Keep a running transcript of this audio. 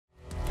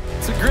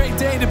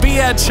day to be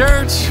at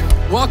church.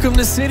 Welcome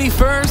to City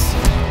First.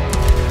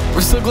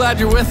 We're so glad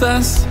you're with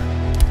us.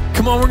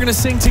 Come on, we're gonna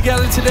sing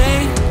together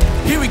today.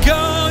 Here we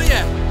go,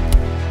 yeah.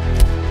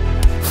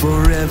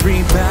 For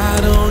every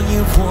battle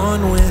you've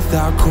won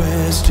without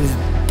question,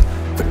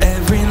 for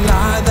every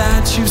lie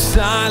that you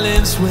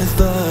silenced with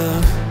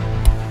love,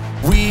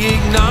 we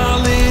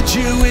acknowledge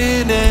you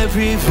in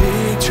every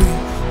victory,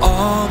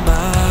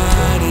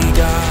 Almighty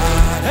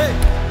God. Hey.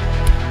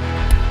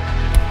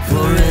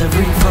 For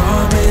every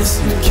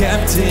promise you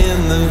kept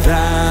in the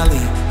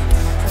valley,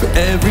 for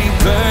every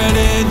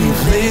burden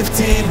you've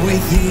lifted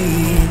with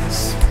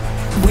ease,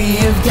 we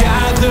have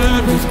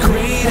gathered with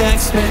great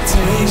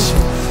expectation.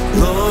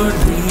 Lord,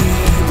 we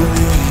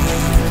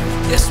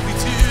believe. Yes, we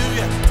do,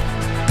 yeah.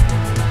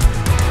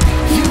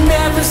 You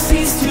never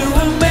cease to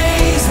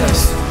amaze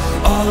us.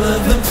 All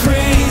of the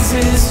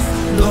praises,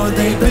 Lord,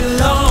 they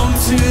belong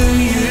to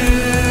you.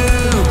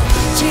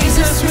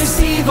 Jesus,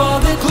 receive all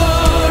the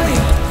glory.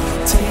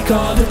 Take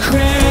all the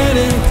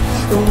credit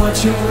for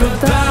what you're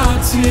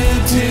about to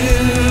do.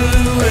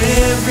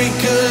 Every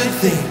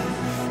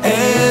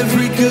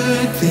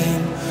good thing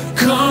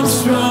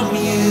comes from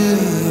you.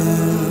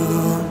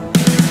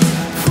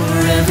 For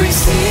every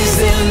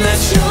season that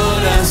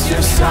showed us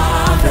you're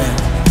sovereign,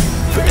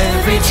 for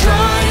every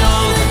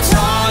trial that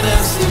taught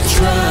us to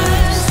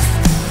trust,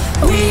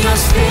 we are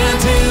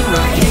standing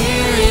right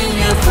here in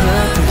your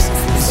purpose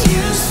as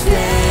you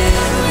stand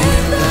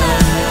with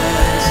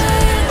us.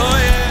 Oh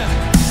yeah.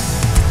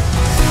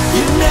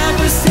 You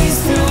never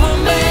cease to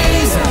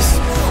amaze us.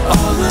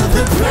 All of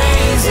the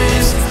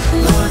praises,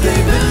 Lord,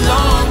 they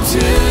belong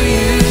to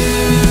you.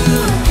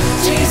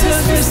 Jesus,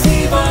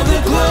 receive all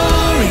the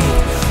glory.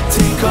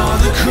 Take all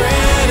the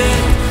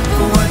credit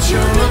for what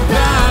you're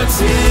about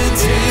to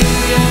do.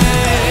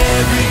 Yeah,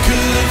 every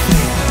good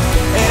thing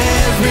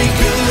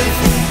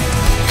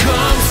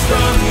comes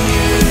from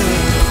you.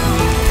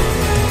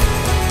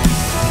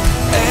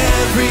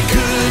 Every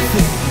good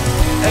thing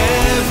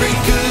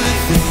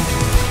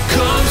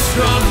comes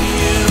from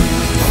you.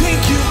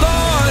 Thank you,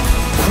 Lord,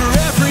 for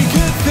every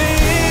good thing.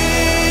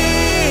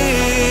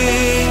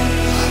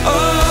 Oh,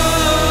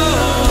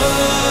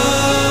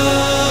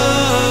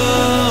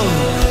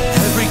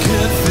 every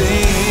good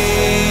thing.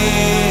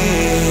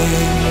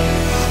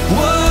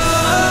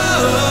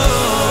 Whoa,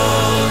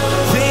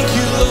 thank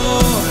you,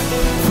 Lord,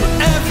 for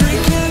every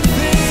good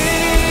thing.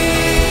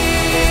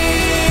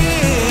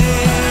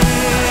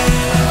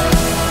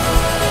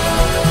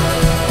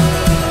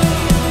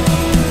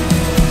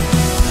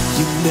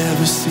 You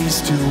never cease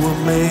to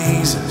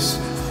amaze us.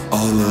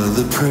 All of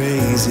the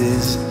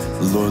praises,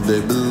 Lord,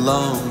 they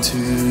belong to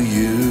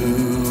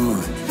you.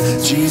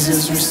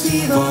 Jesus,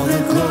 receive all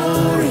the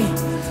glory.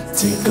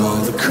 Take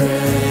all the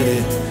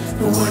credit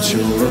for what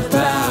you're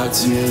about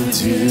to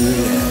do.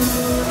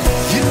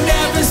 You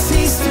never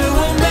cease to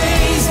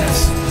amaze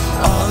us.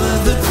 All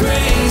of the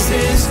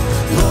praises,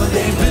 Lord,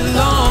 they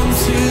belong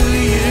to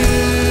you.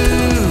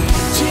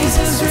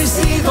 Jesus,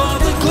 receive all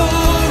the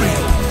glory.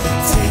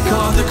 Take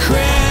all the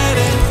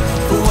credit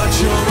for what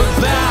you're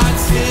about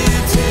to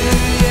do.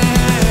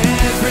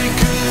 Yeah, every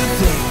good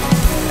thing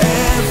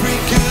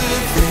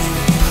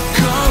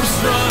comes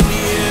from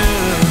you.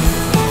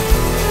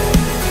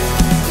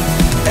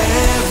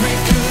 Every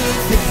good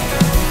thing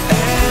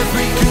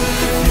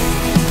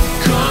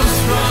comes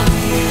from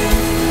you.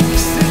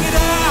 Sing it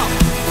out.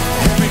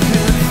 Every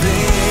good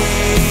thing.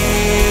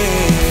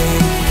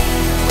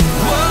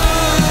 Whoa.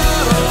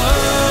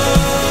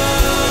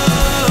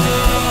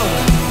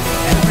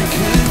 Every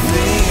good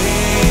thing.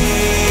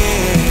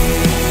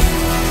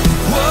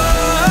 Whoa.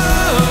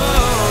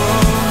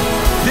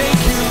 Thank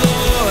you,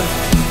 Lord,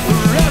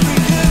 for every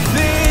good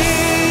thing.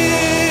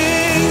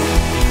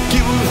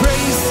 Give him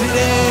praise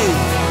today.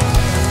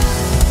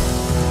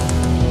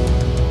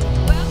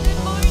 Well,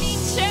 good morning,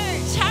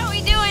 church. How are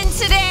we doing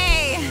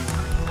today?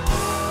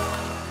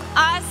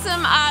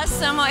 Awesome,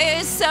 awesome. Well,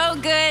 it is so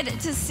good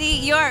to see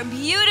your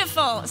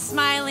beautiful,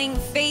 smiling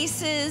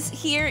faces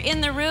here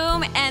in the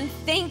room. And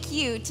thank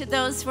you to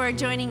those who are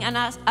joining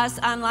us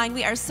online.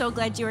 We are so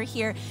glad you are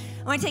here.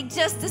 I want to take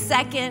just a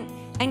second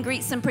and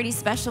greet some pretty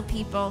special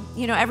people.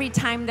 You know, every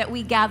time that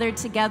we gather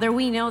together,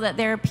 we know that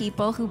there are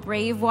people who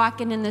brave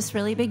walking in this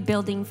really big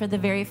building for the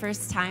very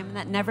first time, and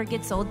that never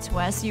gets old to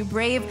us. You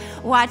brave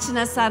watching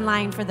us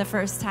online for the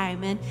first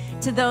time. And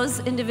to those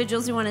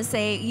individuals who want to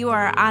say you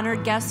are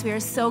honored guests, we are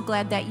so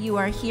glad that you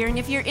are here. And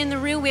if you're in the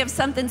room, we have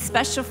something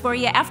special for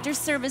you. After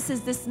service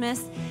is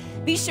dismissed,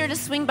 be sure to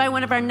swing by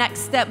one of our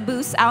Next Step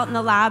booths out in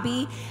the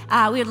lobby.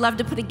 We would love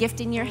to put a gift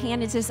in your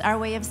hand. It's just our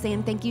way of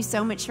saying thank you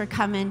so much for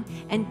coming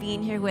and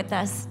being here with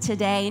us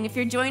today. And if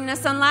you're joining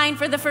us online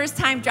for the first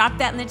time, drop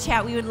that in the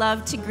chat. We would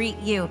love to greet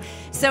you.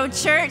 So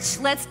church,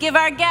 let's give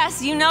our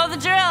guests, you know the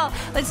drill.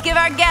 Let's give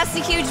our guests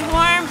a huge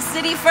warm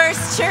City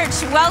First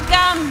Church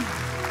welcome.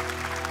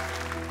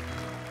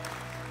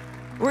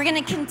 We're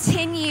going to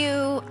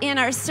continue in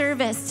our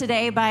service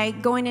today by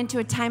going into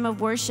a time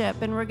of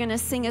worship, and we're going to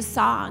sing a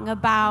song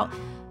about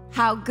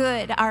how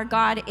good our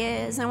God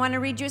is. I want to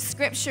read you a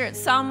scripture. It's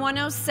Psalm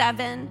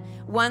 107,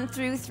 1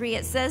 through 3.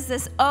 It says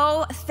this: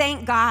 "Oh,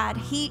 thank God,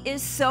 He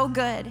is so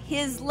good.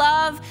 His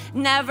love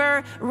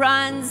never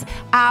runs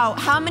out."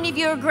 How many of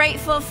you are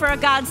grateful for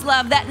God's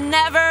love that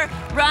never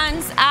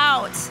runs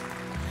out?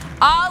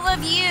 All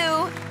of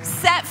you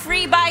set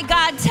free by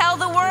God, tell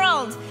the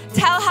world.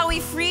 Tell how He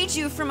freed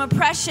you from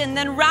oppression,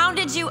 then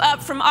rounded you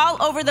up from all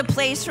over the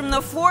place, from the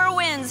four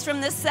winds,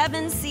 from the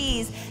seven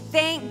seas.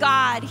 Thank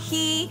God,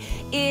 He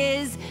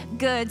is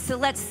good. So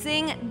let's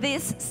sing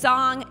this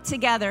song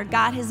together.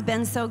 God has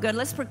been so good.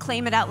 Let's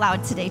proclaim it out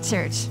loud today,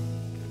 church.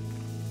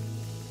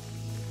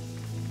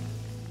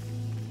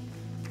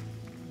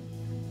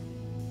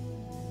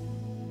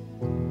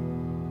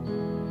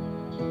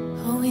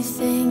 Oh, we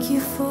thank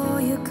you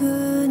for your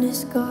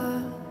goodness, God.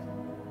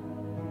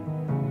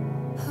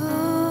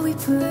 Oh, we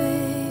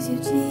praise you,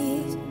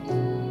 Jesus.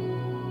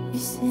 We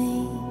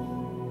sing.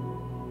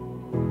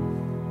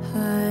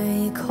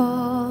 I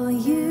call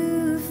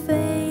you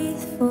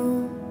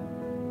faithful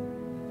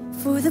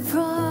for the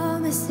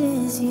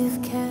promises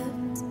you've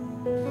kept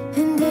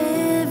and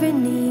every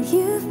need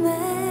you've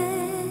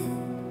met.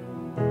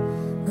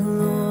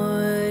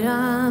 Lord,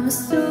 I'm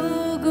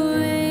so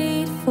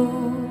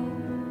grateful.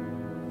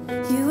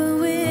 You were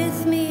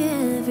with me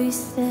every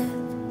step,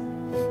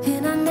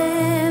 and I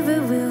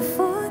never will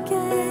forget.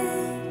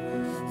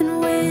 And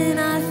when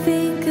I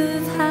think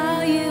of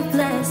how you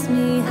blessed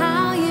me,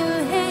 how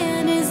your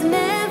hand has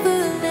never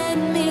let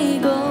me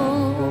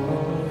go,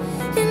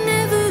 you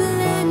never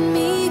let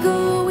me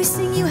go. We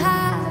sing, you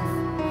have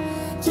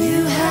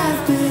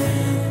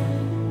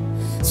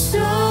been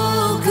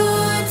so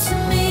good to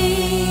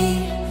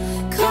me.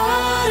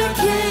 God, I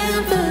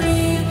can't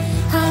believe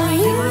how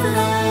you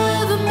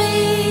love me.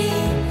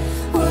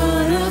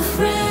 What a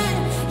friend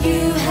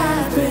you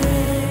have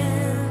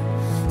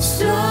been,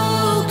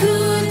 so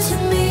good to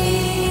me.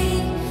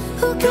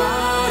 Oh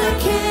God, I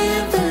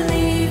can't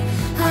believe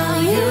how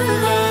you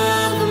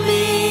love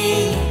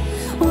me.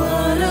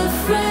 What a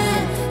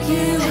friend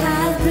you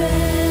have been.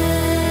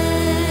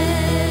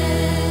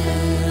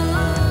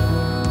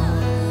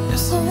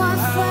 Oh, I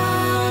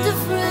found a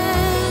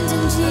friend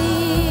in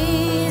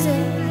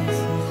Jesus.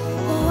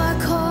 Oh, I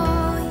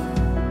call you,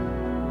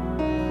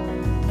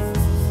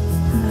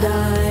 and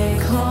I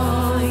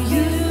call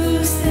you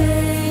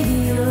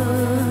Savior,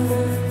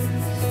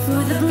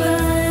 for the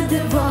blood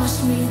that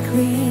washed me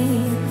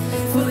clean,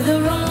 for the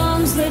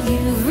wrongs that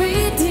you've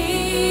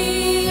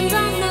redeemed. I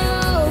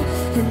know,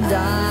 and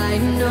I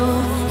know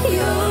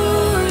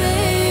you're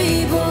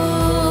able,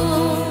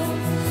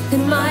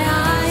 and my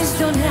eyes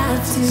don't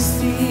have to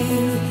see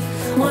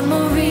one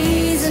more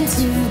reason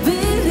to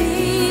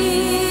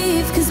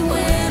believe. 'Cause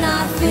when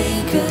I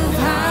think of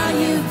how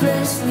you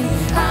blessed me,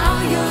 how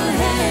your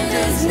hand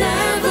has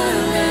never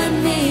let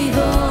me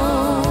go,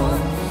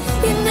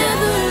 you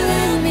never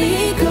let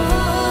me go.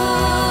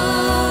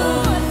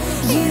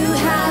 You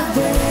have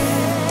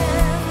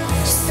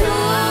been so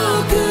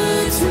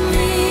good to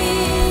me.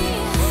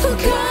 Oh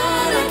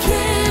God, I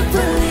can't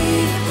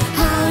believe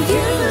how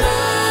you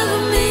love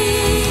me.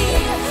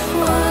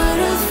 What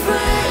a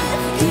friend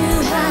you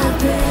have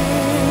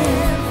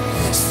been,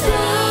 so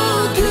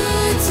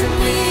good to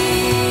me.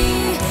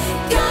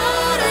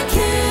 God, I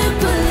can't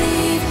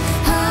believe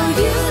how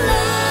you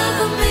love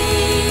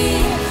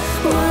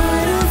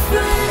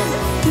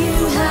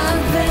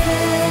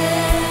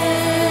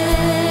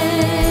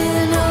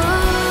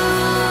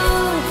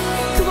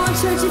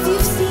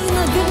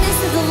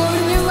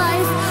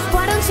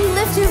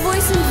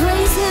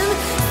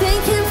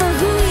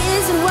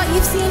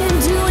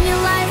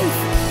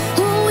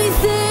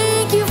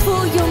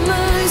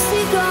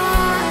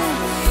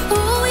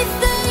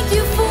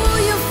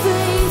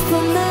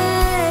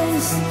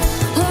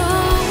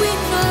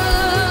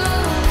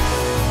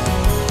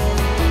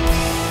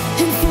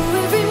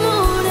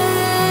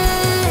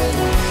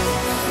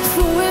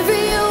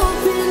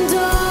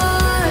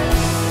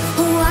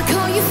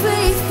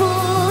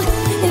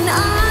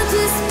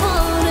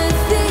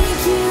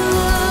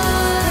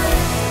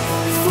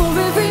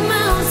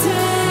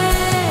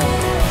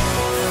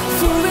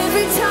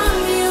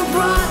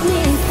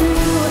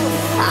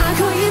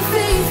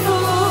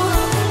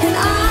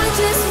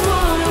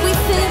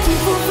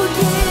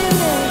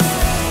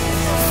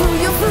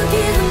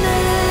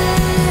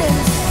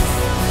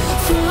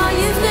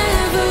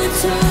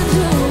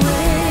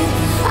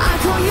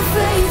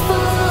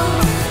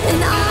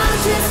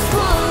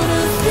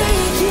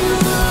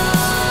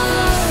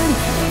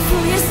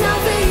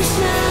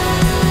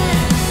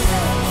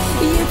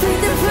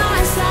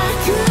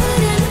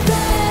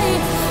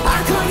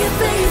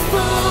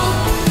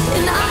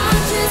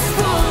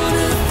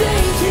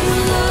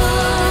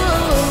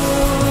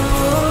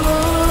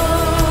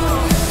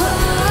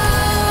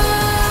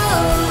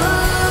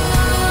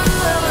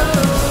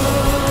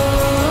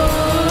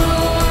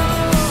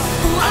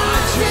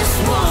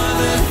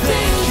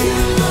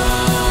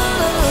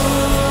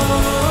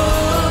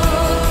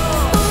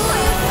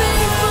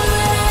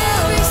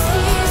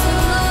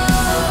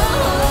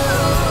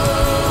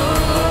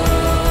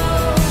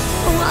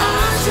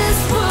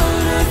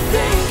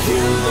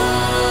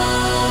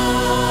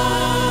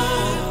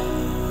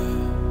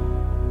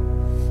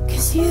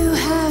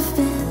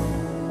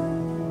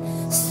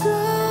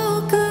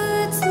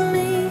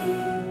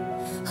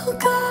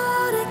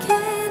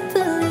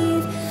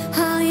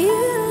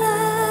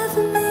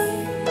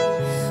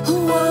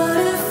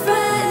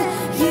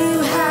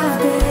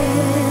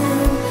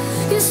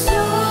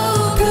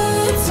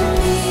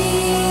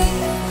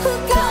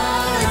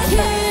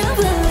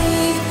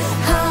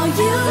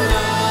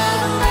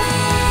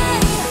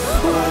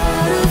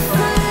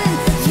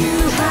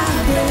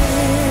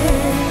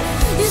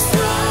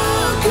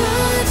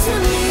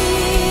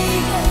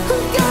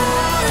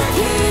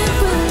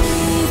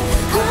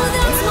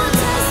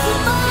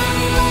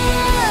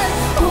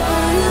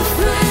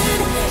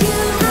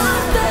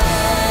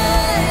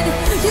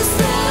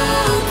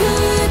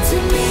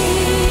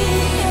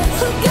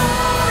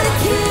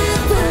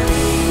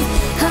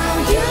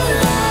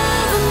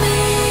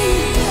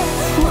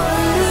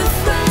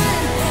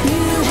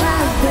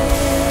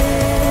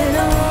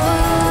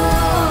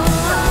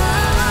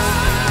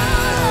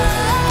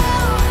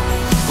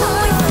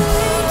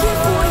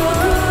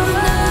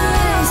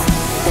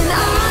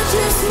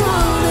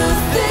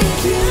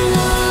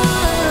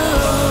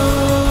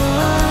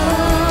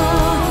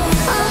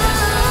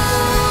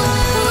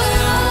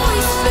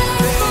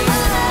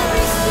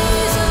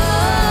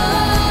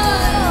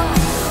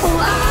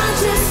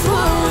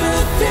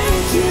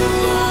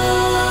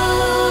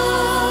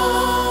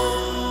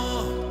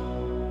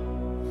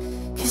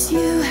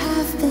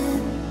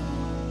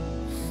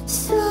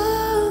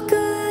so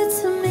good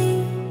to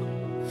me.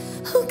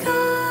 Oh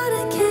God,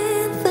 I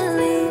can't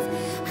believe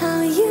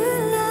how you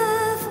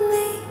love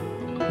me.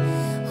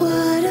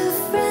 What a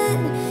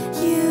friend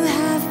you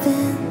have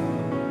been,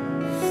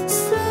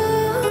 so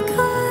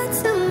good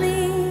to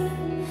me.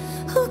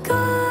 Oh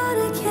God,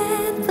 I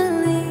can't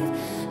believe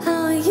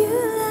how you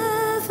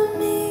love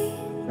me.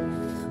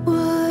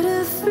 What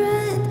a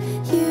friend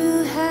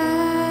you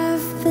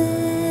have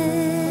been.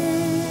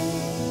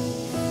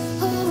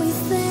 Oh, we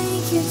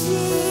thank you,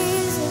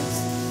 Jesus.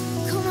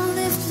 Come on,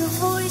 lift your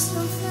voice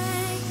and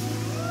thank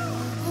you.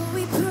 Oh,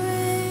 we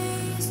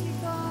praise you,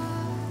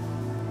 God.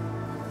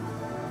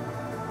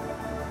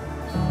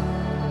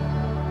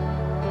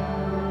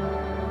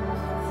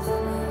 Oh, we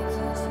thank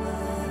you,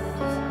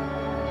 Jesus.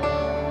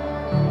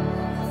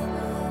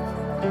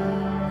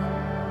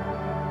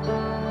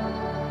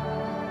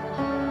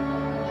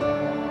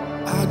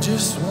 I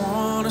just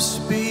want to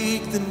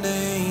speak the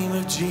name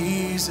of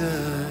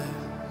Jesus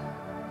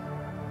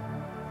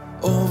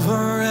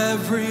over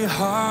every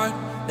heart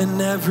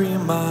and every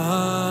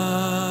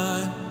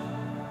mind.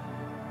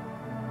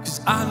 'Cause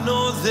I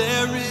know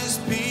there is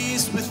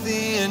peace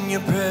within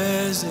your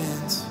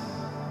presence.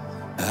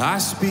 I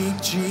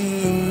speak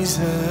Jesus.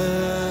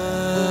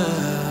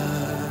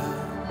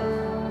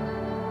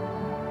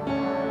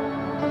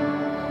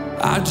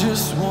 I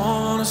just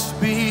want to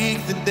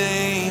speak the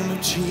name of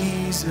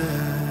Jesus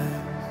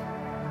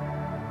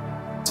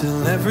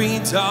till every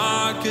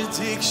dark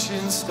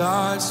addiction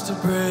starts to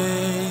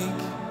break,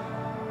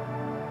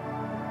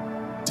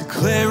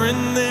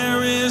 declaring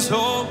there is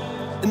hope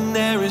and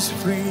there is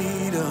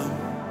freedom.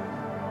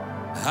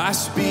 I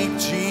speak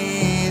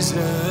Jesus.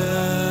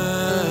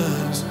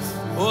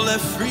 Oh,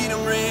 let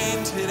freedom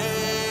reign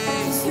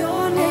today. 'Cause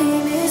your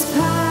name is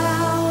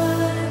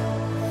power,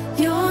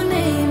 your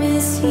name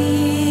is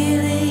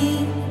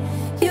healing,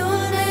 your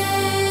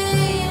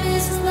name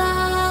is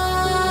light.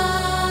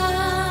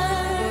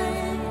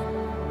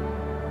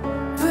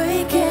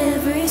 Break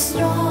every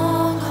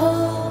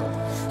stronghold,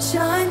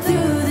 shine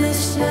through the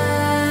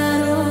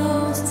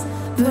shadows,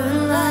 burn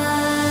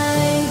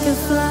like a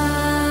fire.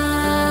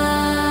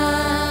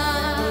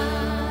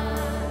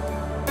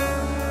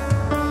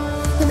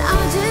 And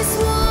I just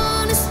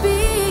want to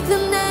speak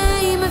the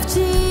name of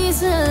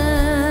Jesus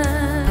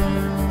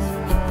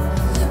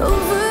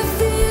over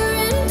fear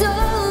and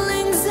dull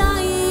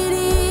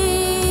anxiety,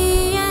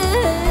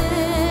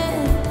 yeah.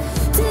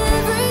 To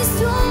every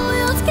soul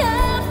held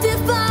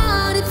captive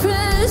by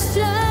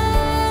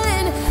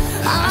depression,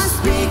 I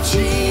speak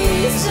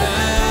Jesus.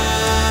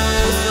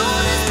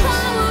 Lord, there's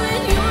power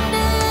in your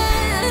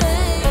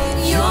name.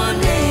 Your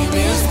name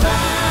is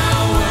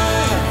power.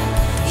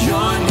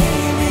 Your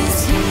name is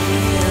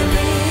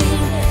healing.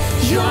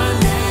 Your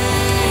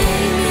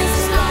name is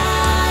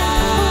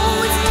life.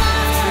 Oh, it's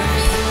life to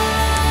me,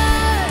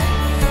 Lord.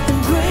 And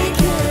break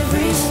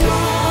every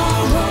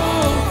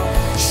stronghold,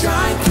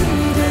 shine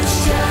through the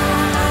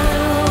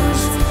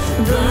shadows,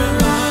 burn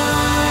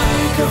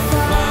like a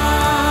fire.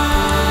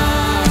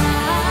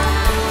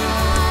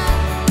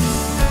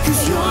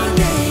 'Cause your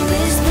name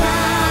is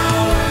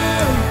power,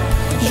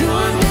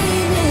 your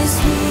name is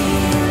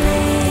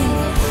healing,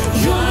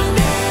 your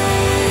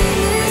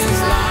name is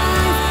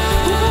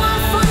life. Oh, I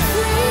find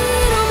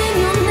freedom in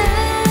your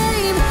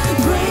name.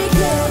 Break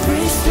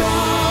every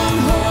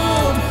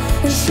stronghold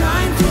and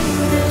shine through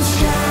the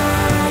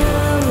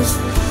shadows,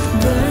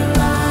 burn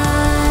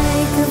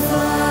like a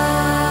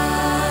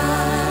fire.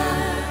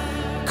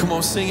 Come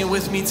on, sing it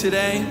with me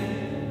today.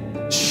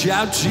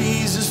 Shout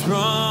Jesus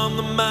from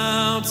the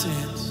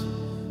mountains,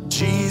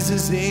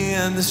 Jesus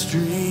in the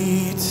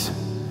streets,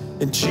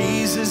 and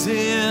Jesus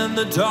in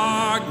the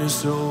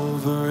darkness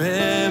over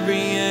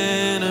every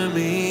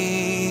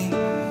enemy.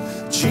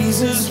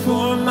 Jesus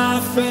for my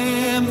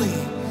family,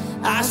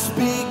 I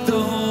speak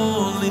the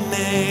holy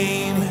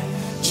name,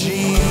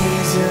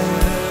 Jesus.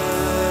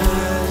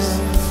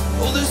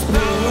 Oh, there's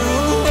power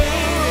in the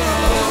name.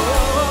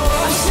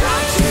 I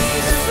shout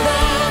Jesus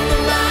from the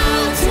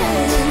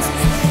mountains,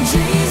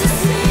 Jesus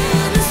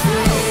in the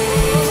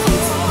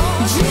streets,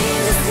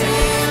 Jesus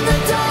in the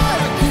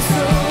darkness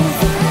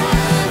over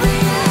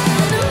every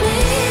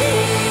enemy.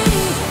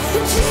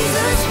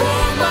 Jesus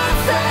for my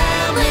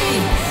family,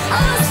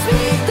 I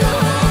speak the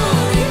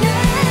holy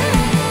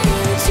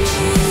name,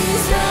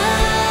 Jesus.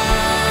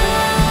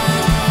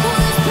 Oh,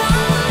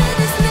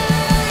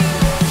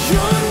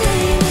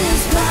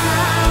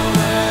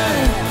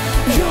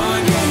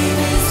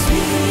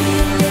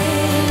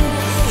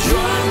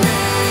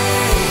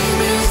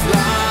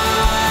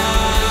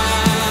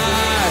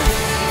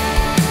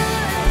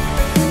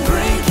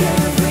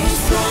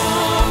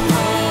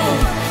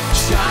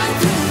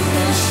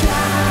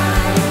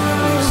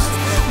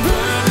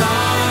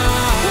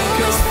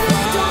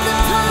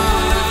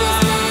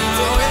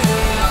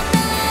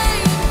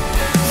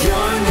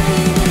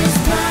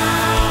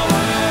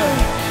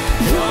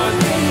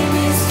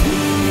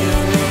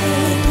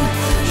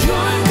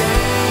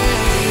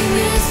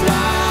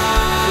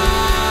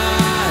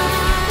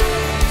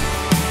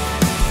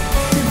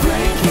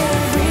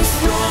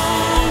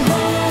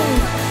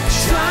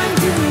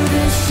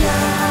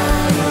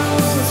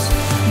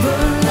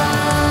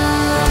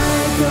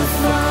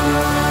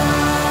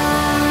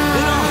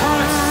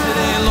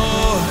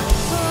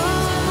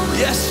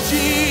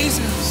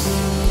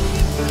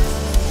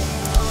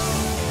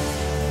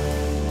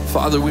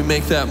 Father, we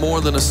make that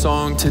more than a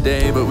song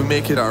today, but we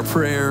make it our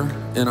prayer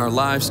and our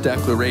life's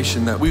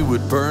declaration that we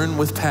would burn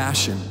with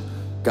passion,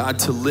 God,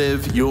 to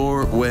live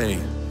your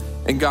way.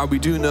 And God, we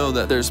do know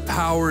that there's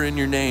power in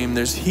your name,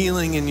 there's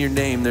healing in your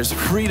name, there's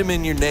freedom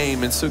in your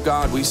name. And so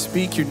God, we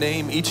speak your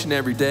name each and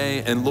every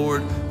day. And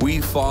Lord, we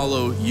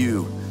follow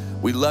you.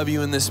 We love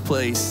you in this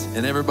place.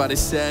 And everybody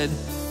said,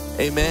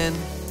 amen.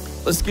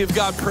 Let's give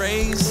God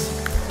praise.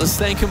 Let's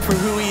thank him for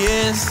who he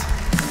is.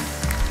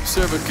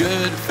 Serve a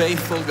good,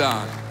 faithful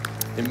God.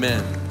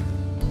 Amen.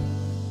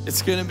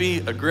 It's gonna be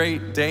a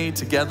great day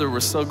together.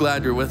 We're so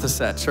glad you're with us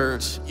at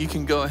church. You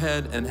can go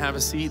ahead and have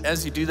a seat.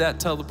 As you do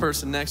that, tell the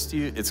person next to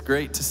you, it's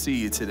great to see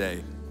you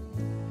today.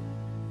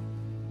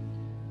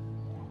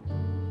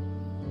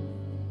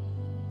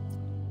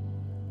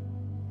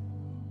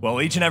 Well,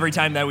 each and every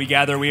time that we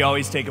gather, we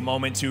always take a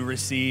moment to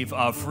receive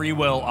a free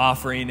will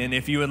offering. And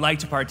if you would like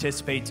to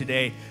participate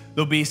today,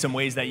 there'll be some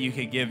ways that you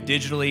could give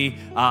digitally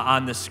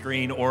on the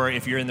screen, or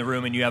if you're in the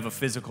room and you have a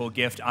physical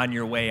gift on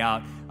your way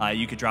out,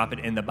 you could drop it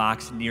in the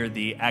box near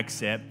the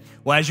exit.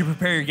 Well, as you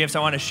prepare your gifts,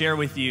 I want to share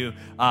with you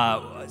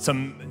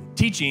some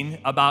teaching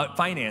about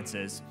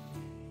finances.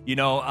 You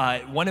know,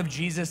 one of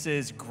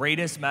Jesus's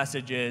greatest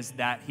messages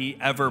that he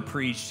ever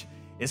preached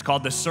is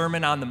called the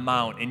Sermon on the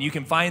Mount. And you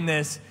can find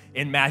this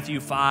in Matthew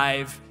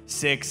 5,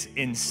 6,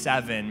 and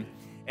 7.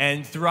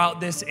 And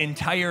throughout this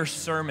entire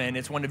sermon,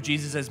 it's one of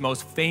Jesus's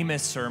most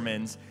famous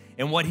sermons.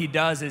 And what he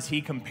does is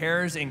he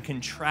compares and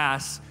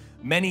contrasts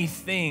many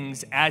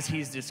things as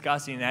he's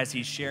discussing, as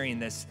he's sharing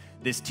this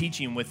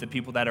teaching with the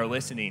people that are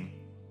listening.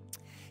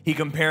 He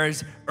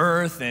compares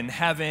earth and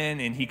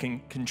heaven, and he can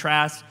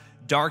contrast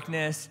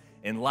darkness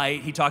and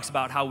light. He talks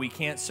about how we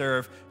can't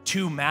serve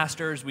two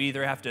masters. We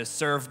either have to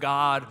serve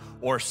God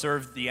or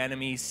serve the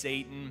enemy,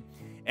 Satan.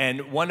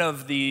 And one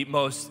of the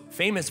most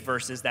famous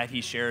verses that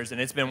he shares, and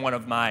it's been one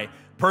of my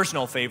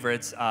personal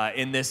favorites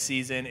in this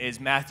season, is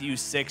Matthew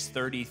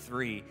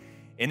 6:33.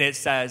 And it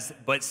says,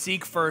 "But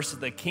seek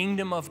first the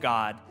kingdom of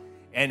God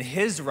and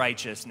his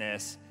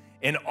righteousness,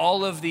 and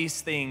all of these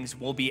things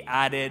will be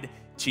added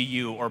to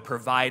you," or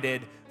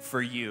provided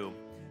for you.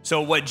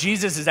 So what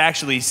Jesus is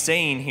actually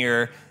saying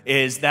here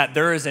is that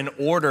there is an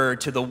order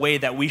to the way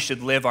that we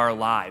should live our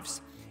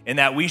lives, and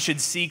that we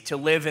should seek to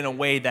live in a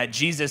way that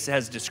Jesus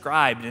has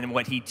described and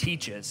what he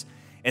teaches.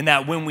 And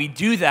that when we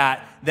do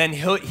that, then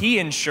he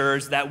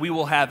ensures that we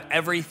will have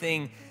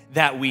everything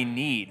that we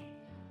need.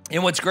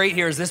 And what's great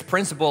here is this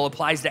principle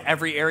applies to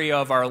every area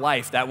of our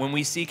life, that when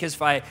we seek his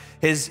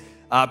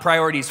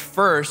priorities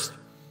first,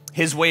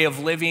 his way of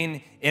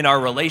living in our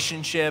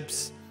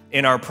relationships,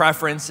 in our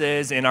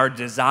preferences, in our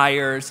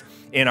desires,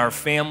 in our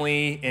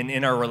family, and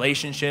in our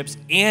relationships,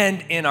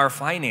 and in our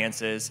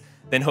finances,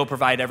 then he'll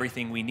provide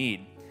everything we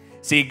need.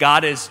 See,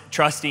 God is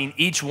trusting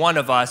each one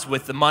of us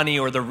with the money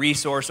or the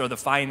resource or the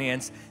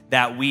finance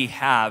that we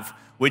have,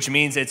 which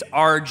means it's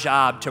our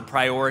job to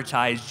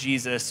prioritize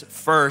Jesus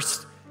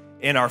first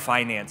in our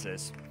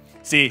finances.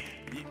 See,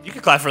 you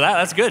can clap for that.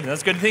 That's good.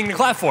 That's a good thing to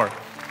clap for.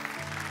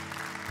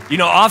 You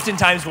know,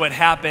 oftentimes what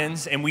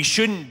happens, and we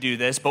shouldn't do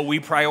this, but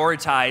we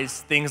prioritize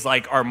things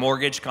like our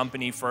mortgage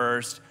company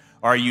first,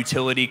 our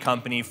utility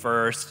company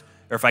first,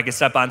 or if I could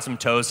step on some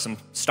toes, some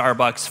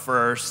Starbucks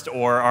first,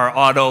 or our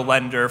auto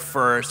lender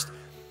first.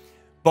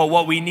 But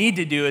what we need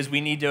to do is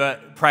we need to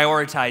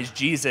prioritize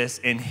Jesus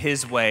in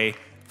his way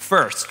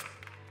first.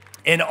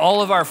 In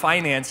all of our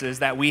finances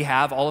that we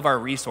have, all of our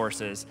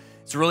resources,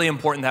 it's really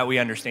important that we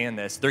understand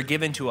this. They're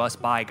given to us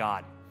by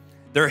God.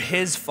 They're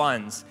his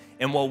funds.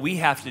 And what we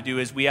have to do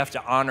is we have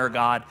to honor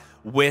God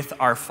with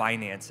our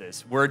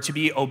finances. We're to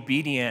be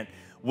obedient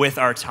with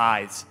our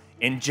tithes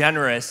and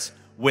generous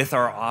with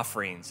our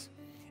offerings.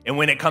 And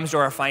when it comes to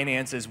our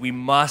finances, we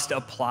must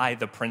apply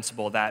the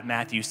principle that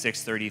Matthew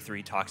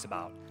 6:33 talks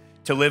about,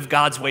 to live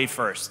God's way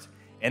first,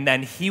 and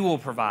then he will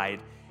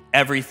provide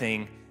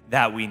everything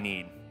that we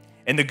need.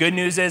 And the good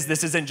news is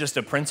this isn't just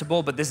a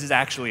principle, but this is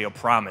actually a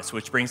promise,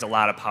 which brings a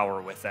lot of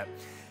power with it.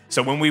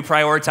 So when we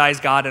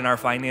prioritize God in our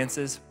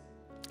finances,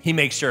 he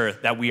makes sure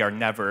that we are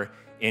never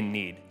in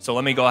need. So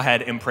let me go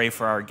ahead and pray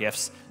for our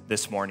gifts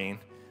this morning.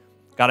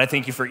 God, I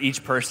thank you for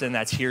each person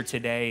that's here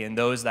today and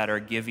those that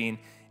are giving.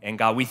 And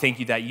God, we thank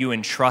you that you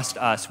entrust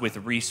us with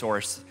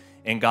resource.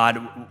 And God,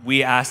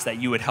 we ask that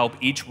you would help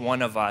each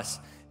one of us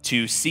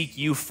to seek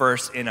you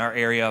first in our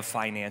area of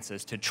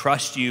finances, to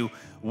trust you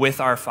with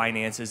our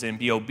finances and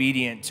be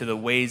obedient to the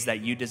ways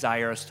that you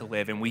desire us to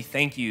live. And we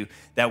thank you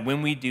that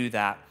when we do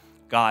that,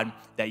 God,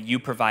 that you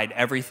provide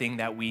everything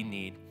that we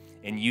need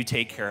and you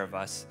take care of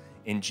us.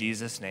 In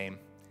Jesus' name,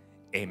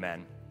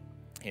 amen.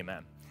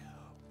 Amen.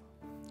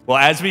 Well,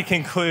 as we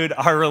conclude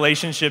our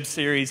relationship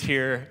series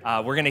here,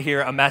 we're going to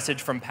hear a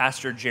message from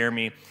Pastor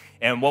Jeremy.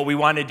 And what we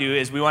want to do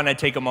is we want to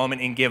take a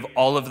moment and give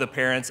all of the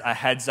parents a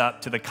heads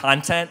up to the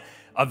content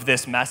of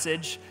this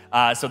message.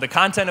 So the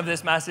content of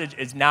this message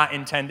is not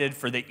intended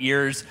for the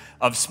ears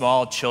of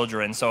small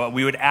children. So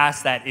we would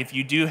ask that if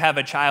you do have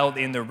a child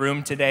in the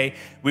room today,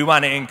 we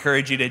want to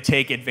encourage you to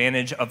take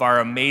advantage of our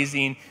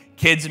amazing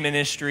kids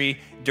ministry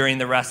during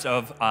the rest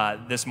of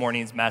this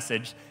morning's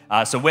message.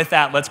 So with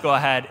that, let's go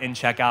ahead and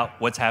check out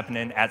what's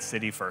happening at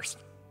City First.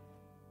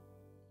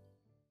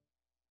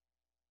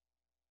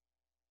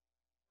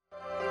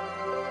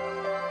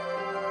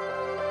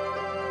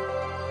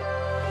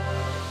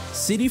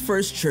 City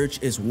First Church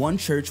is one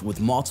church with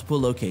multiple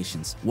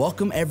locations.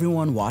 Welcome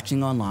everyone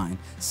watching online,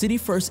 City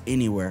First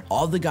Anywhere,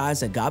 all the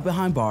guys at God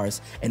Behind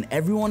Bars, and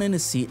everyone in a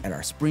seat at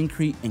our Spring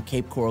Creek and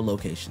Cape Coral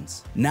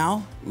locations.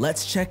 Now,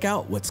 let's check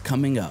out what's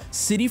coming up.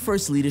 City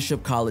First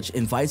Leadership College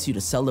invites you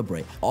to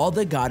celebrate all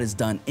that God has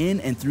done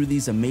in and through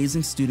these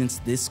amazing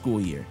students this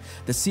school year.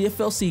 The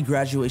CFLC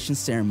graduation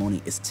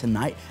ceremony is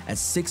tonight at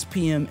 6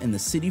 p.m. in the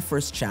City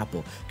First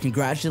Chapel.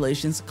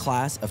 Congratulations,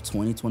 class of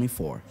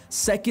 2024.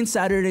 Second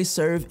Saturday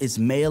Serve is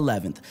May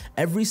 11th.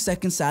 Every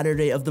second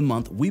Saturday of the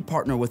month, we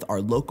partner with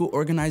our local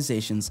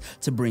organizations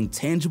to bring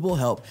tangible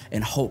help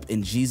and hope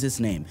in Jesus'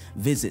 name.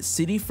 Visit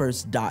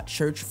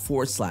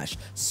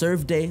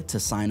cityfirst.church/serve day to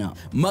sign up.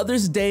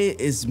 Mother's Day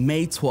is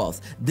May 12th.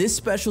 This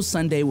special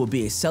Sunday will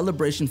be a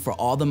celebration for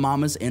all the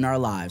mamas in our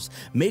lives.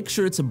 Make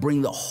sure to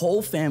bring the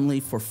whole family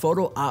for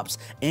photo ops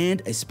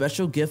and a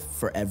special gift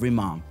for every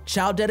mom.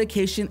 Child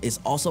dedication is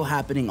also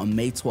happening on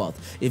May 12th.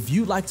 If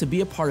you'd like to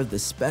be a part of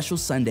this special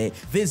Sunday,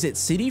 visit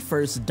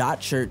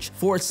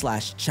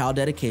cityfirst.church/child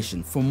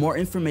dedication for more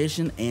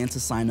information and to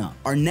sign up.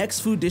 Our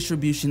next food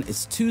distribution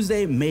is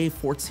Tuesday, May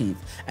 14th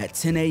at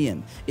 10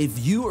 a.m.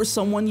 If you or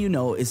someone you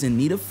know is in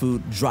need of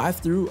food, drive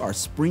through our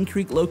Spring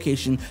Creek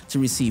location to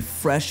receive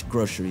fresh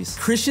groceries.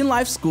 Christian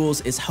Life Schools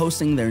is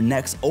hosting their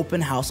next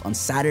open house on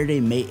Saturday,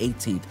 May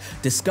 18th.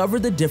 Discover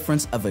the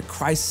difference of a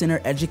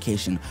Christ-centered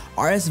education.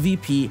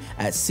 RSVP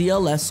at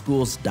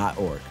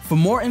clsschools.org. For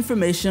more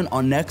information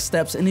on next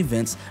steps and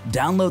events,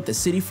 download the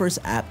City First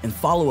app and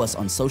follow us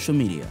on social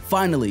media.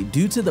 Finally,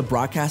 due to the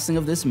broadcasting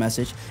of this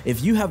message,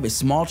 if you have a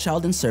small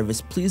child in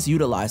service, please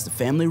utilize the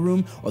family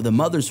room or the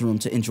mother's room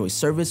to enjoy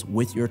service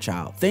with your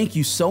child. Thank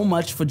you so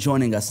much for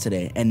joining us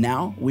today. And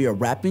now we are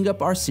wrapping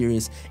up our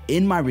series,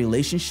 In My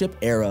Relationship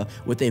Era,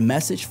 with a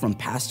message from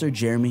Pastor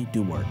Jeremy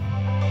DeWeerdt.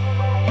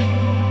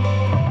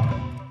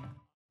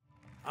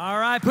 All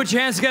right, put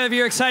your hands together if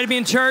you're excited to be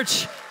in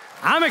church.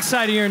 I'm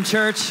excited you're in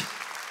church.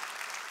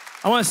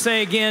 I want to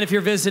say again, if you're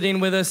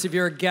visiting with us, if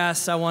you're a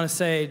guest, I want to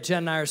say Jen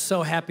and I are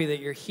so happy that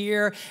you're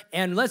here.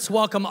 And let's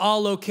welcome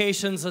all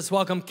locations. Let's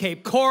welcome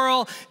Cape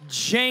Coral,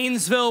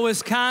 Janesville,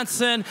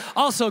 Wisconsin,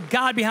 also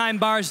God Behind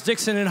Bars,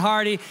 Dixon and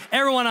Hardy,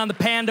 everyone on the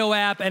Pando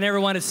app, and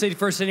everyone at City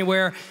First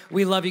Anywhere.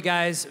 We love you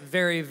guys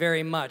very,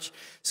 very much.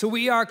 So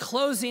we are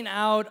closing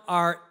out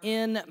our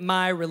In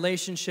My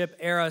Relationship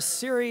Era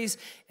series,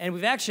 and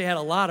we've actually had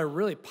a lot of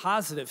really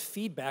positive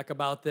feedback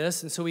about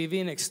this, and so we've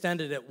even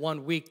extended it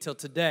 1 week till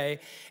today.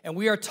 And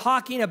we are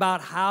talking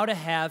about how to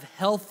have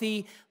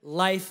healthy,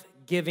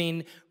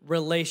 life-giving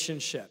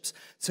relationships.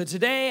 So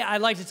today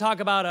I'd like to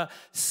talk about a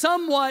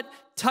somewhat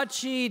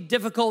touchy,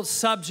 difficult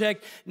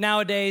subject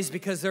nowadays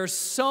because there are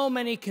so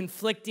many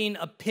conflicting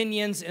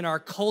opinions in our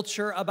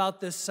culture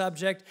about this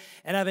subject,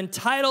 and I've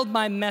entitled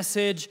my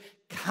message,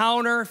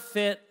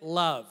 Counterfeit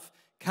Love.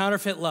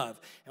 Counterfeit love.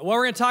 And what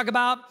we're going to talk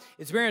about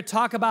is we're going to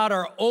talk about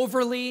our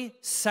overly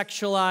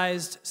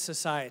sexualized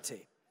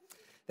society.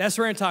 That's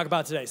what we're going to talk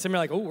about today. Some are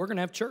like, oh, we're going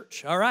to have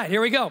church. All right,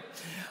 here we go.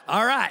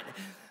 All right.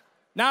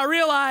 Now I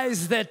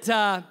realize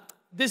that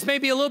this may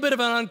be a little bit of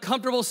an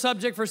uncomfortable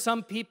subject for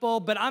some people,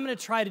 but I'm going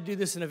to try to do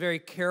this in a very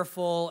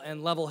careful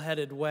and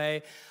level-headed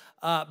way.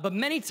 But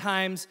many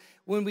times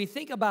when we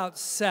think about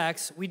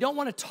sex, we don't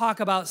want to talk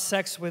about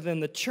sex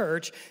within the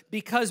church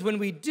because when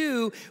we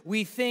do,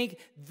 we think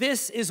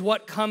this is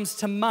what comes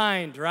to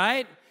mind,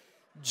 right?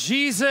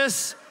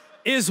 Jesus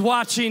is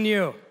watching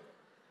you.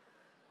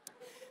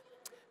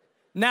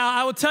 Now,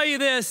 I will tell you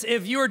this,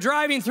 if you were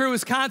driving through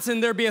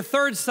Wisconsin, there'd be a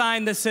third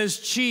sign that says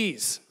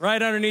cheese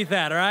right underneath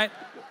that, all right?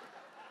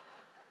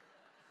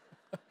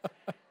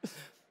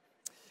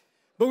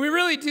 But we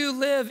really do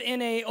live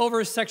in an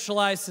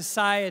over-sexualized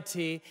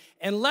society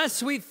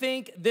unless we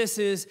think this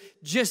is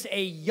just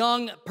a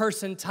young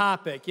person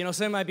topic. You know,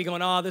 some might be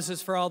going, oh, this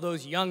is for all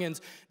those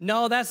youngins.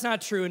 No, that's not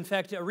true. In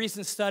fact, a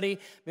recent study, I'm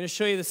going to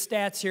show you the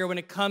stats here when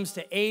it comes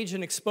to age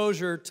and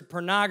exposure to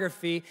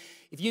pornography.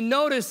 If you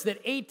notice that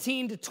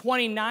 18 to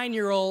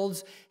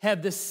 29-year-olds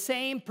have the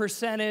same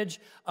percentage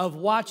of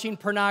watching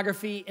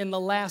pornography in the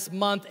last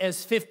month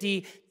as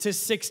 50 to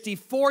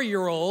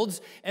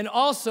 64-year-olds, and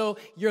also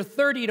your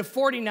 30 to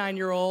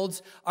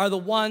 49-year-olds are the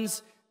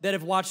ones that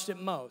have watched it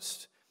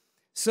most.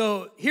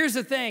 So here's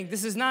the thing.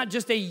 This is not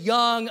just a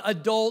young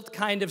adult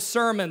kind of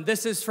sermon.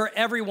 This is for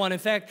everyone. In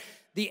fact,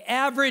 the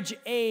average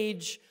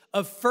age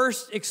of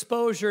first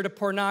exposure to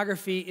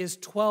pornography is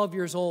 12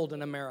 years old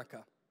in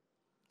America.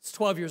 It's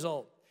 12 years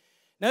old.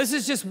 Now, this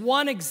is just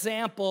one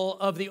example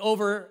of the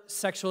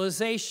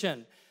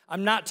over-sexualization.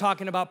 I'm not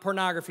talking about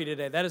pornography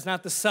today. That is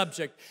not the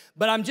subject.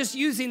 But I'm just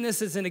using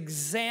this as an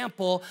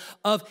example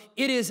of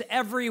it is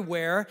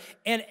everywhere,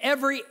 and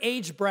every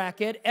age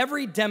bracket,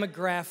 every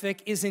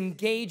demographic is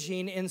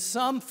engaging in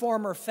some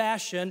form or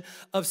fashion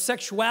of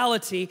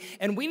sexuality,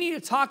 and we need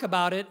to talk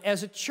about it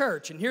as a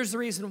church. And here's the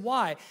reason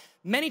why.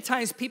 Many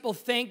times people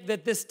think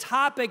that this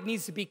topic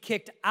needs to be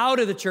kicked out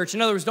of the church.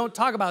 In other words, don't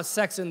talk about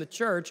sex in the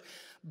church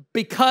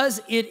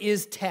because it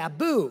is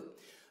taboo.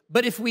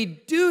 But if we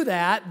do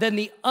that, then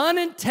the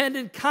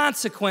unintended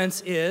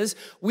consequence is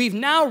we've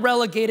now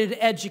relegated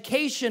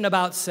education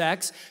about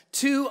sex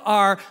to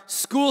our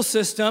school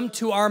system,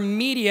 to our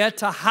media,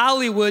 to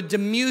Hollywood, to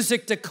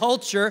music, to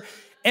culture.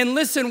 And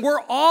listen,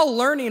 we're all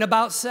learning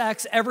about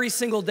sex every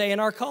single day in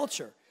our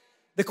culture.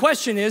 The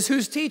question is,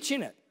 who's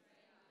teaching it?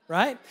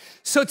 Right?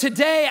 So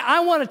today, I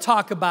want to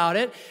talk about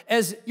it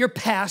as your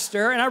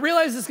pastor, and I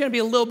realize it's going to be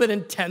a little bit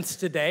intense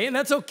today, and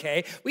that's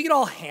okay. We can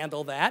all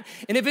handle that.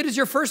 And if it is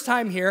your first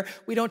time here,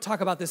 we don't talk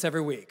about this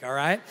every week, all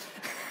right?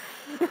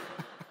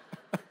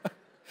 But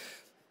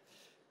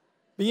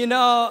you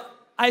know,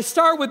 I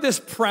start with this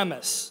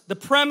premise. The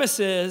premise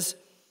is,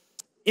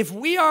 if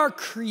we are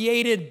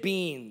created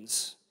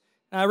beings,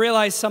 and I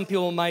realize some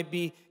people might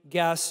be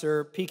guests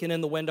or peeking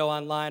in the window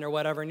online or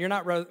whatever, and you're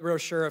not real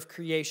sure if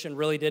creation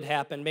really did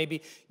happen.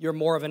 Maybe you're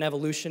more of an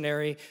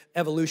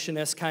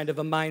evolutionist kind of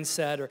a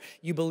mindset, or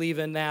you believe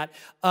in that.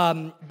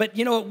 But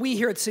you know what? We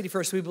here at City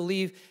First, we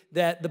believe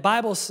that the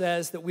Bible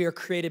says that we are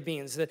created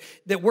beings,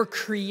 that we're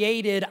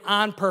created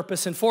on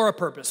purpose and for a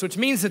purpose, which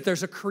means that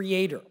there's a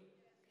creator.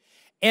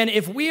 And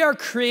if we are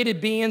created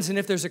beings and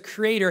if there's a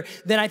creator,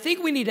 then I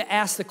think we need to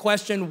ask the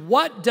question,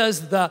 what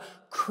does the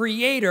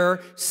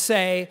creator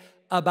say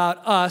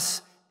about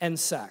us and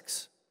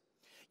sex?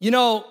 You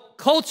know,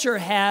 culture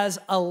has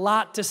a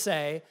lot to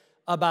say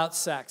about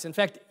sex. In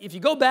fact, if you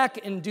go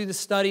back and do the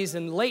studies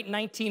in the late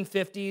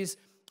 1950s,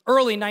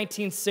 early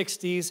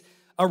 1960s,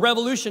 a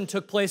revolution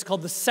took place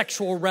called the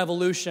sexual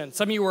revolution.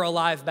 Some of you were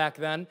alive back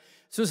then.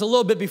 So it was a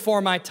little bit before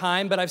my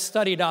time, but I've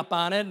studied up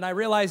on it, and I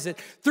realized that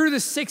through the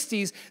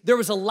 60s, there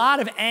was a lot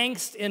of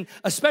angst in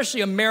especially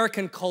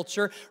American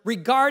culture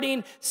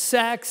regarding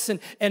sex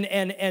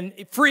and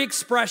free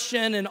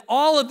expression and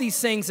all of these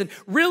things. And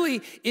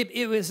really,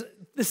 it was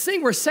this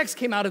thing where sex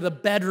came out of the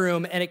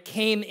bedroom and it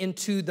came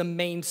into the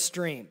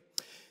mainstream.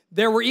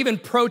 There were even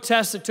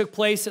protests that took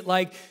place at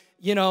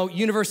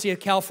University of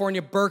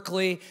California,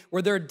 Berkeley,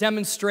 where there are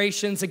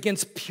demonstrations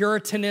against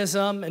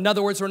Puritanism. In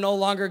other words, we're no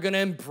longer going to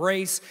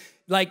embrace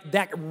like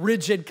that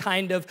rigid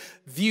kind of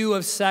view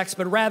of sex,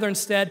 but rather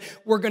instead,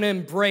 we're going to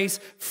embrace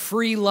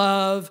free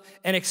love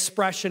and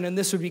expression, and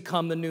this would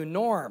become the new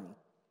norm.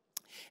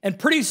 And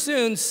pretty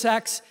soon,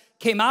 sex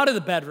came out of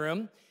the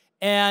bedroom,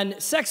 and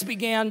sex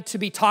began to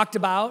be talked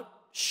about,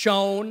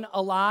 shown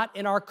a lot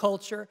in our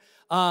culture.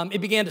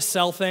 It began to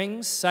sell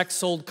things. Sex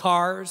sold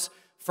cars,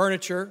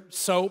 furniture,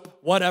 soap,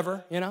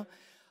 whatever, you know.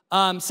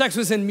 Sex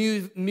was in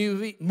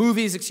movies,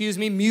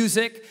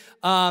 music,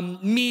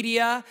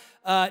 media,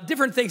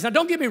 different things. Now,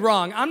 don't get me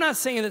wrong. I'm not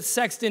saying that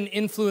sex didn't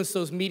influence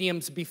those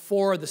mediums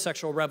before the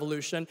sexual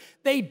revolution.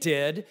 They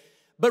did.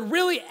 But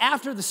really,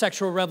 after the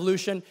sexual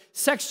revolution,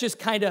 sex just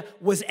kind of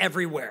was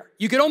everywhere.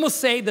 You could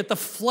almost say that the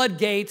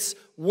floodgates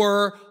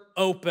were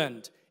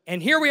opened.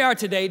 And here we are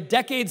today,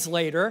 decades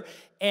later,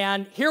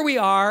 and here we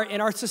are in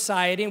our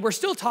society, and we're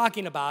still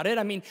talking about it.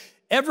 I mean,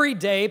 every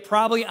day,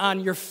 probably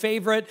on your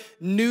favorite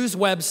news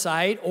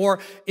website, or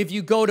if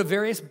you go to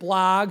various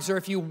blogs, or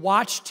if you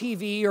watch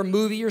TV or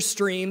movie or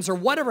streams or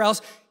whatever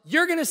else,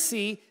 you're gonna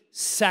see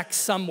sex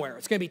somewhere.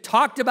 It's gonna be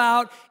talked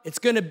about, it's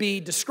gonna be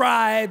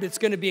described, it's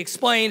gonna be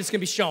explained, it's gonna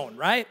be shown,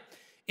 right?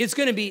 It's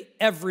gonna be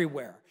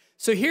everywhere.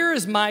 So here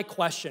is my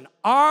question.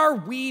 Are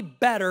we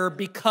better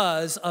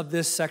because of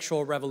this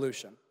sexual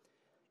revolution?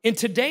 In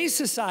today's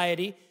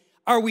society,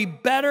 are we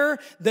better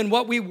than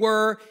what we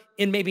were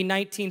in maybe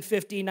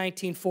 1950,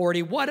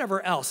 1940,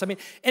 whatever else? I mean,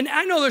 and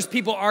I know there's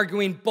people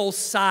arguing both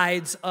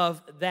sides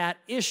of that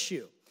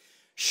issue.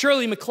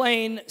 Shirley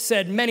MacLaine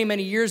said many,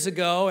 many years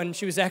ago, and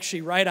she was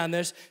actually right on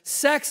this,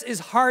 sex is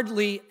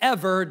hardly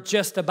ever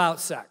just about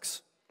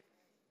sex.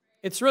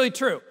 It's really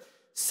true.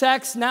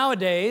 Sex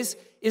nowadays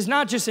is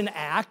not just an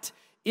act,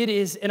 it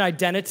is an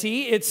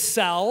identity, it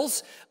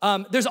sells.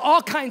 There's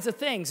all kinds of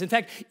things. In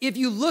fact, if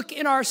you look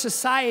in our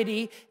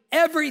society,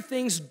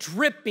 everything's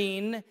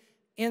dripping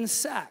in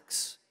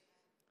sex.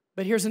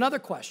 But here's another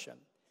question.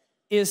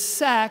 Is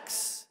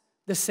sex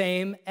the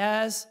same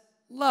as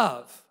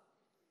love?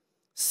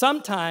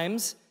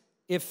 Sometimes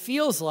it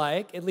feels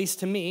like, at least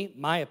to me,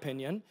 my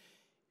opinion,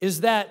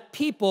 is that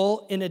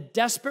people in a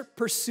desperate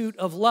pursuit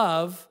of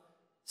love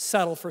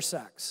settle for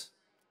sex.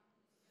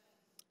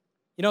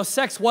 You know,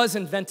 sex was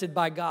invented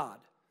by God.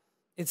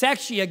 It's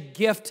actually a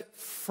gift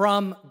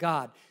from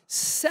God.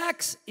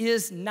 Sex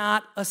is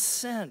not a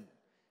sin.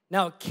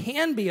 Now, it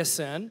can be a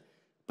sin,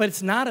 but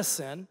it's not a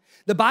sin.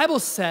 The Bible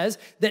says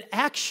that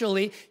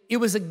actually it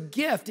was a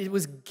gift. It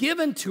was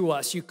given to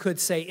us, you could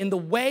say, in the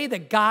way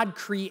that God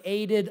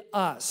created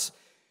us.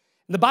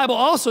 The Bible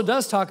also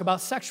does talk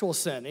about sexual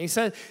sin. And he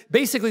said,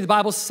 basically, the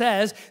Bible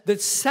says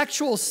that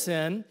sexual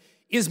sin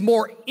is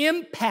more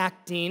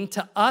impacting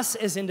to us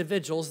as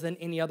individuals than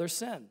any other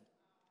sin.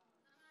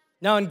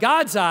 Now, in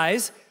God's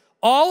eyes,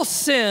 all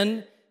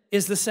sin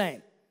is the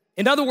same.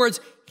 In other words,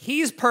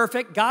 he's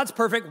perfect, God's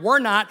perfect, we're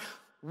not.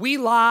 We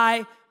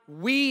lie,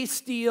 we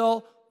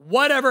steal,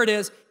 whatever it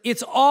is,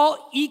 it's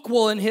all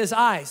equal in his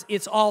eyes.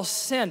 It's all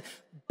sin.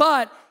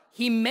 But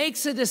he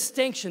makes a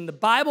distinction. The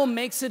Bible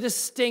makes a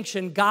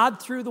distinction.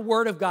 God, through the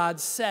Word of God,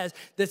 says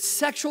that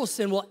sexual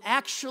sin will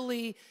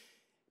actually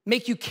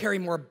make you carry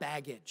more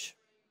baggage.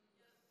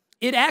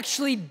 It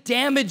actually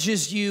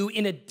damages you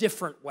in a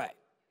different way.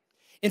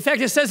 In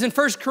fact, it says in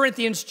 1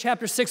 Corinthians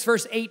chapter 6,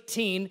 verse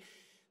 18,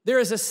 there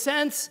is a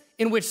sense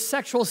in which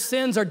sexual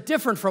sins are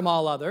different from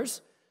all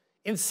others.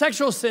 In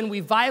sexual sin, we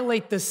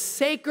violate the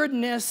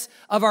sacredness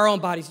of our own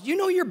bodies. You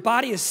know your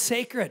body is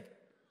sacred.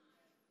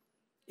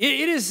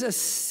 It is a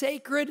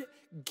sacred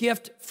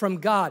gift from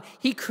God.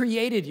 He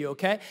created you,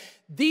 okay?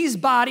 These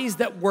bodies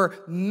that were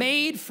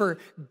made for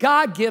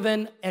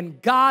God-given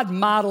and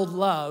God-modeled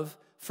love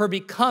for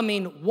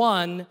becoming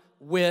one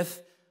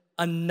with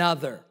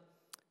another.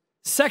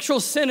 Sexual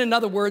sin, in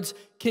other words,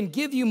 can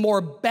give you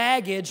more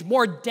baggage,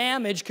 more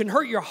damage, can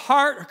hurt your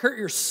heart, hurt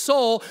your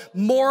soul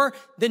more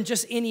than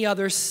just any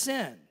other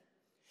sin.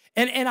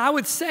 And I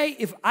would say,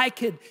 if I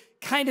could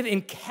kind of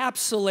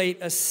encapsulate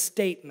a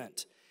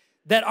statement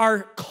that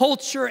our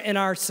culture and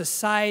our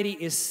society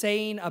is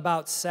saying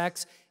about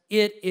sex,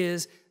 it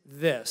is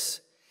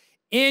this.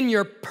 In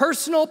your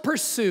personal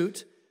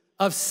pursuit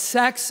of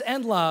sex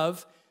and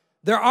love,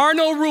 there are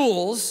no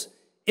rules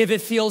if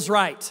it feels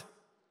right.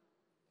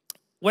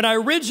 When I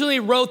originally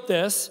wrote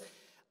this,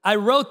 I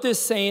wrote this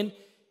saying,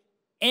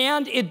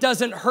 and it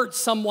doesn't hurt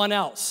someone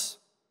else.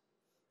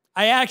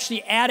 I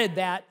actually added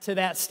that to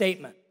that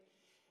statement.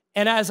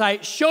 And as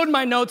I showed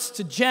my notes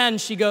to Jen,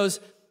 she goes,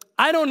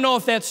 I don't know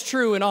if that's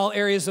true in all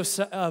areas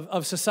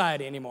of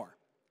society anymore.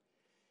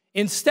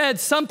 Instead,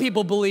 some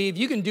people believe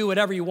you can do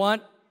whatever you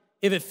want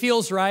if it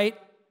feels right,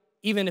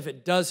 even if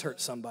it does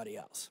hurt somebody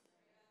else.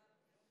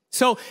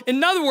 So,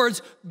 in other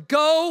words,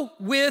 go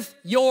with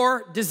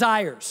your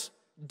desires.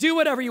 Do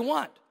whatever you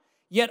want.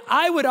 Yet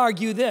I would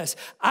argue this.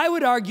 I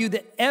would argue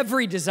that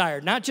every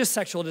desire, not just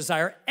sexual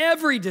desire,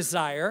 every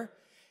desire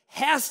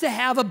has to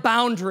have a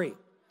boundary.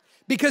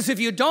 Because if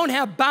you don't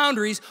have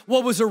boundaries,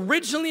 what was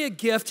originally a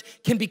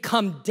gift can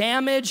become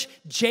damaged,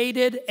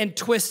 jaded, and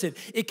twisted.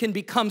 It can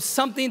become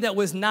something that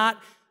was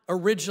not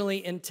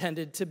originally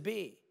intended to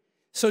be.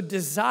 So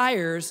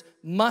desires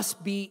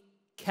must be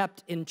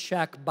kept in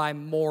check by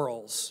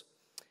morals.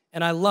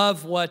 And I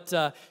love what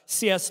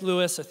C.S.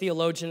 Lewis, a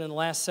theologian in the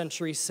last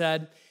century,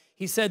 said.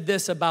 He said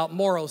this about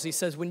morals. He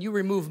says, when you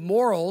remove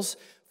morals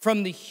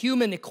from the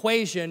human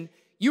equation,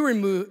 you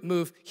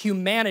remove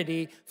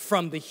humanity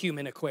from the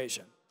human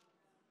equation.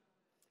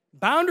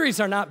 Boundaries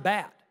are not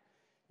bad.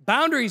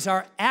 Boundaries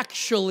are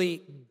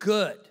actually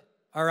good,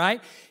 all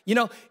right? You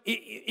know,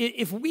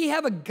 if we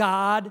have a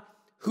God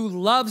who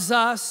loves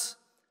us,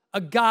 a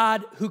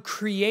God who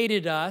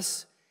created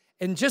us,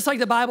 and just like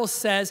the Bible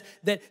says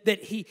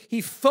that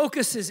he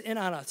focuses in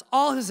on us,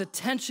 all his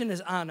attention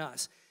is on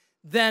us,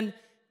 then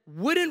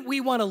wouldn't we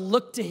want to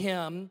look to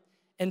him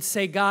and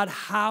say, God,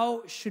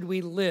 how should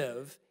we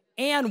live?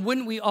 And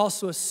wouldn't we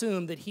also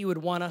assume that he would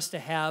want us to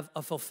have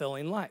a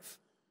fulfilling life?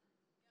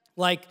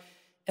 Like,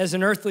 as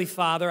an earthly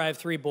father, I have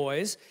 3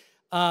 boys.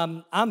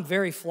 I'm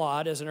very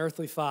flawed as an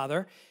earthly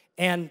father.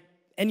 And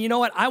you know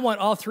what? I want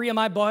all 3 of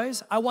my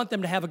boys, I want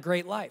them to have a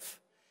great life.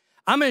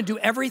 I'm going to do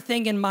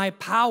everything in my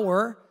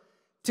power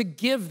to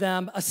give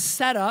them a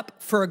setup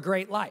for a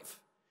great life.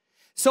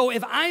 So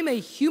if I'm a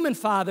human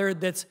father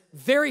that's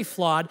very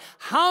flawed,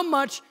 how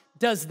much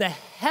does the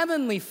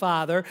heavenly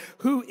Father,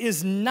 who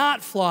is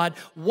not flawed,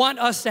 want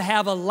us to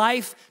have a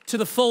life to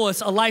the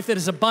fullest, a life that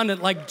is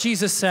abundant, like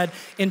Jesus said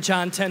in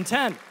John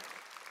 10:10?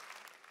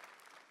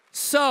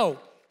 So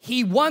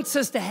he wants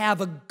us to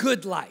have a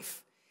good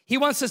life. He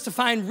wants us to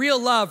find real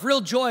love,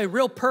 real joy,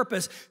 real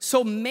purpose.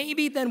 So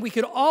maybe then we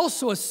could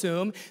also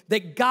assume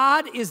that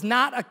God is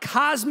not a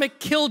cosmic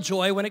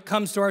killjoy when it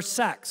comes to our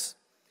sex.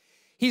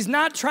 He's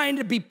not trying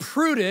to be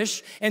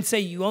prudish and say,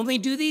 you only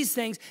do these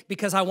things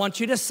because I want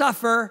you to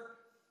suffer.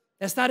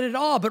 That's not it at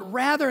all, but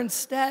rather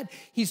instead,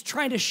 he's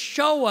trying to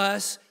show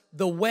us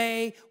the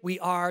way we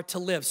are to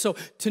live. So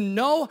to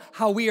know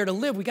how we are to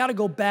live, we got to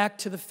go back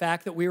to the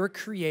fact that we were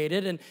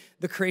created, and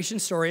the creation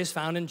story is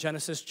found in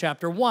Genesis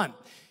chapter 1.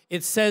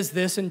 It says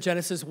this in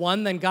Genesis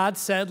 1, then God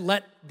said,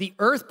 let the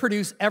earth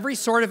produce every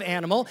sort of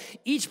animal,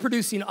 each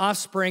producing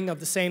offspring of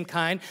the same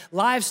kind,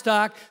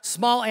 livestock,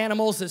 small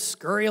animals that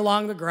scurry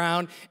along the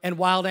ground, and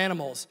wild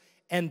animals.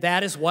 And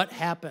that is what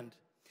happened.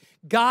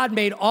 God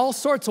made all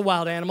sorts of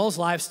wild animals,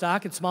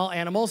 livestock, and small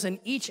animals, and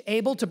each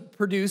able to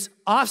produce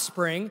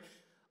offspring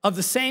of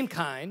the same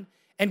kind,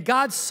 and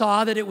God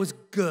saw that it was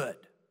good.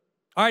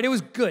 All right, it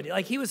was good.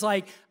 Like, he was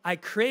like, I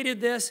created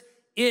this,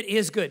 it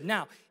is good.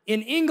 Now,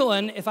 in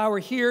England, if I were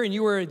here and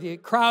you were the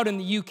crowd in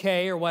the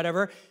UK or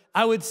whatever,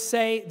 I would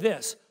say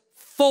this,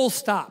 full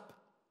stop.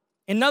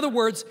 In other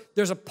words,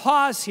 there's a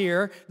pause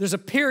here, there's a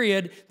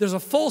period, there's a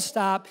full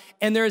stop,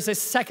 and there's a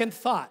second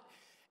thought.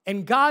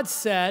 And God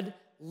said,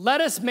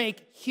 let us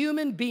make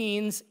human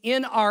beings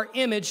in our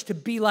image to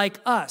be like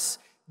us.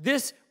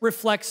 This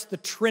reflects the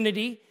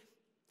Trinity,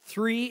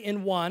 3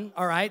 in 1,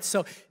 all right?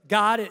 So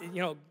God,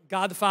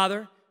 God the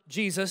Father,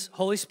 Jesus,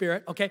 Holy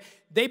Spirit, okay?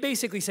 They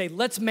basically say,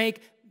 let's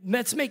make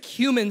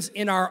humans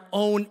in our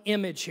own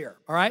image here,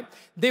 all right?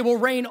 They will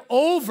reign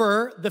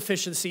over the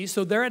fish of the sea,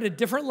 so they're at a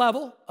different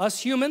level. Us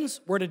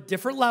humans, we're at a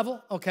different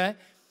level, okay?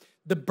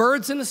 The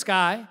birds in the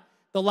sky,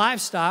 the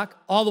livestock,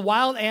 all the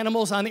wild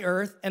animals on the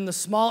earth, and the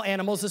small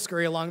animals that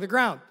scurry along the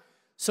ground.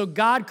 So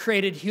God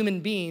created human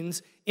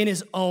beings in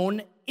his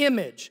own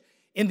image.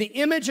 In the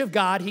image of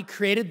God, he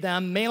created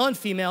them, male and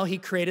female, he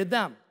created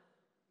them.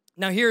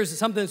 Now here's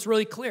something that's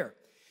really clear.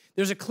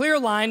 There's a clear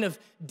line of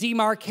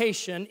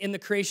demarcation in the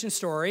creation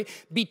story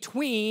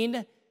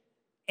between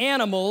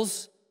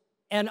animals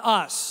and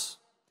us.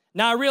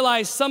 Now I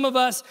realize some of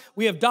us,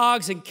 we have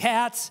dogs and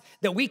cats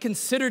that we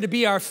consider to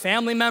be our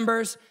family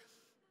members.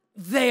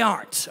 They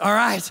aren't, all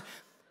right?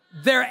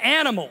 They're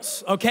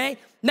animals, okay?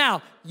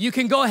 Now, you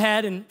can go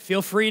ahead and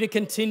feel free to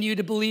continue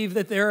to believe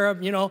that they're,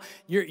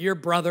 your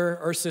brother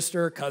or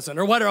sister or cousin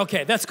or whatever.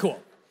 Okay, that's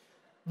cool.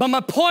 But my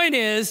point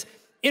is,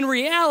 in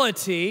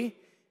reality,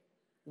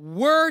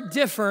 we're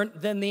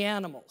different than the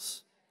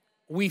animals.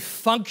 We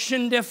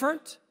function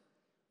different.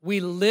 We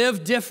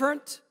live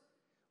different.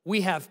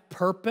 We have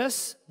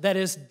purpose that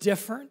is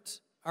different,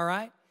 all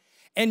right?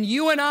 And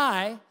you and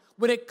I,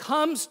 when it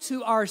comes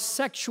to our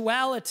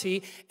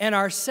sexuality and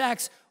our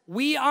sex,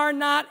 we are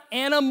not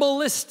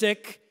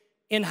animalistic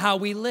in how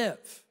we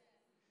live.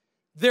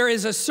 There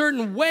is a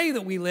certain way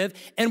that we live,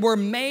 and we're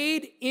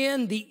made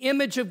in the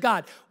image of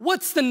God.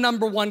 What's the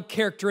number one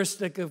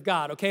characteristic of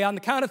God? Okay, on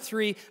the count of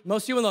 3,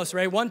 most of you will know this,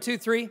 right? 1, 2,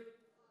 3.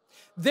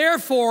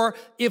 Therefore,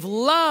 if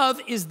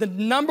love is the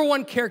number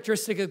one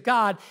characteristic of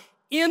God,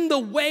 in the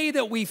way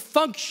that we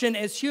function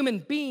as human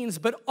beings,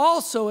 but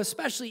also,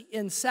 especially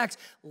in sex,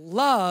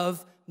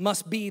 love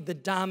must be the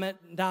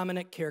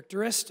dominant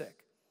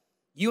characteristic.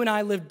 You and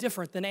I live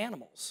different than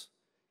animals.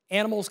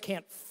 Animals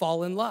can't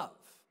fall in love.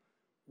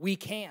 We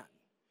can.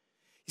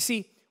 You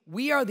see,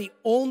 we are the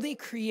only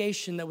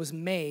creation that was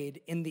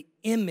made in the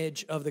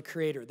image of the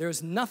Creator.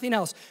 There's nothing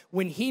else.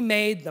 When he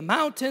made the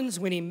mountains,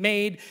 when he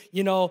made,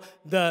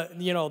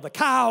 the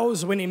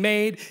cows, when he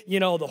made,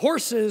 the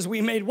horses,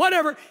 we made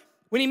whatever.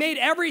 When he made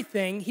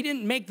everything, he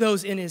didn't make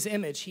those in his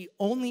image. He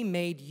only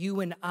made you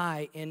and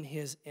I in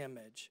his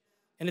image.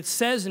 And it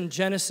says in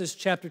Genesis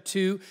chapter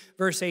 2,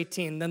 verse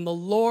 18, then the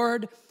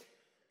Lord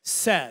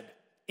said,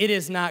 it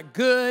is not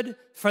good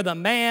for the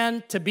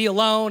man to be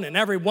alone. And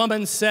every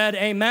woman said,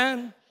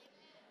 amen.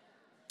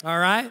 All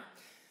right.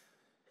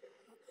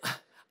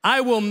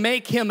 I will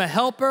make him a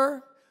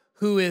helper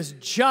who is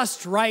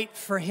just right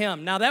for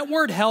him. Now that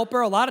word helper,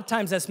 a lot of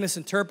times that's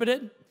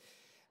misinterpreted.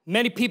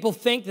 Many people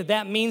think that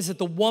that means that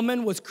the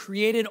woman was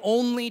created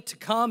only to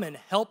come and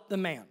help the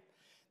man.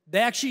 They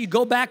actually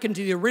go back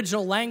into the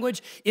original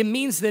language. It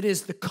means that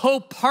is the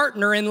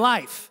co-partner in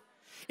life.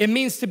 It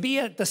means to be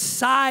at the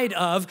side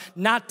of,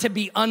 not to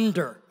be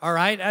under, all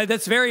right?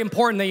 That's very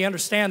important that you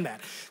understand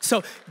that.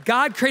 So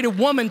God created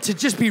woman to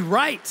just be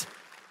right.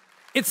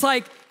 It's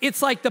like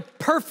the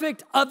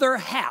perfect other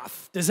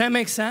half. Does that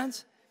make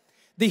sense?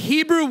 The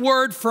Hebrew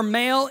word for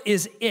male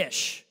is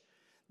ish.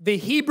 The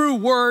Hebrew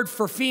word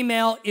for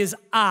female is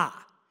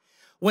ah.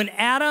 When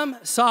Adam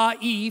saw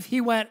Eve,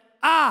 he went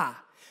ah.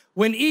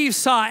 When Eve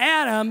saw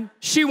Adam,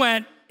 she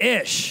went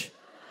ish.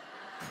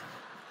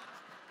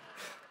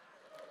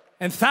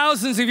 And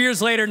thousands of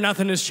years later,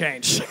 nothing has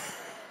changed.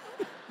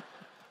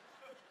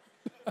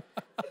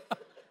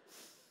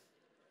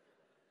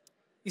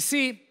 You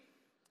see,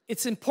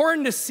 it's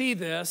important to see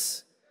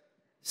this.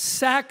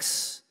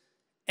 Sex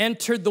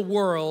entered the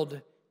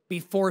world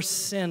before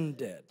sin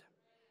did.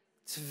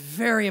 It's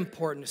very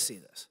important to see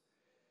this.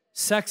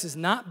 Sex is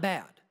not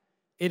bad.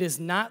 It is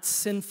not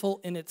sinful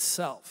in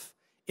itself.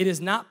 It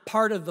is not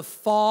part of the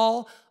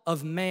fall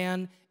of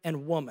man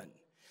and woman.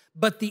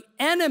 But the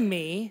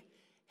enemy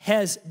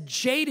has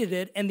jaded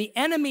it, and the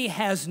enemy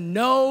has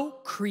no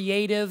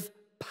creative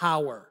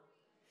power.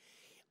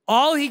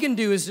 All he can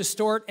do is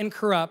distort and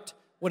corrupt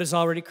what is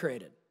already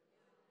created.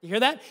 You hear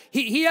that?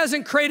 He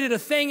hasn't created a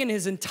thing in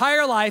his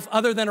entire life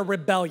other than a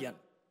rebellion.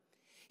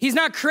 He's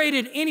not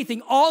created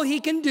anything. All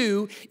he can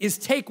do is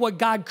take what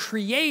God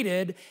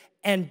created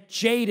and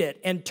jade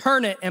it and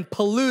turn it and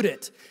pollute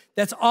it.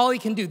 That's all he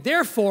can do.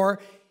 Therefore,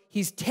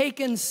 he's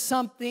taken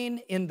something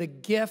in the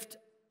gift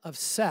of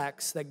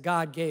sex that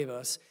God gave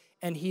us,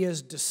 and he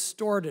has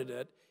distorted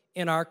it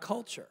in our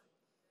culture.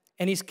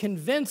 And he's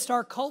convinced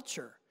our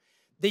culture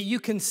that you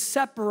can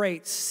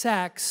separate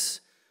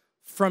sex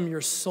from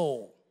your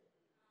soul.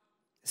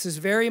 This is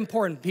very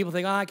important. People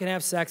think, I can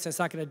have sex, and it's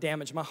not going to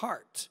damage my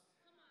heart.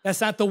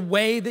 That's not the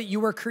way that you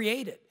were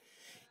created.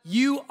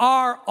 You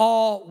are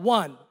all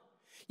one.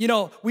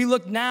 We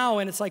look now,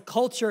 and it's like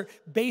culture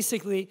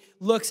basically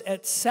looks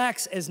at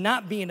sex as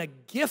not being a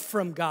gift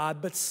from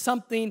God, but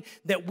something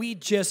that we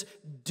just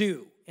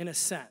do. in a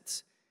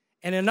sense.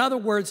 And in other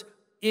words,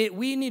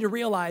 we need to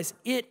realize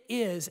it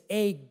is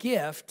a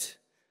gift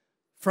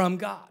from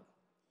God.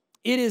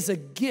 It is a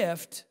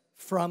gift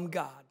from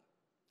God.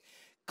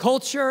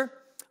 Culture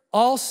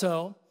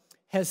also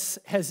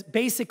has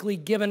basically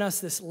given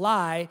us this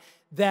lie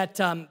that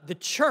the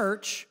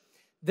church,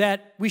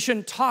 that we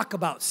shouldn't talk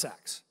about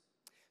sex.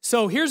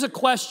 So here's a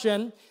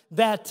question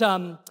that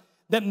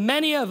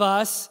many of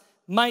us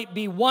might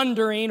be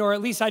wondering, or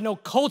at least I know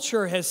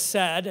culture has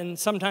said, and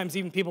sometimes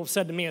even people have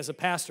said to me as a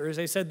pastor, is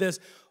they said this: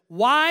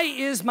 why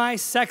is my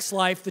sex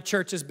life the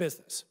church's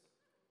business?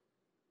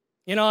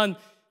 You know, and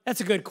that's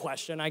a good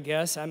question, I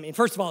guess. I mean,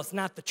 first of all, it's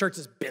not the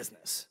church's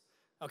business,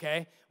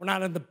 okay? We're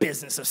not in the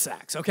business of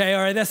sex, okay?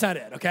 All right, that's not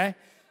it, okay?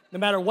 No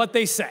matter what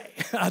they say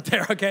out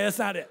there, okay? That's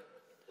not it.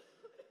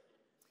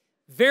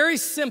 Very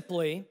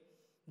simply,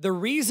 the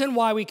reason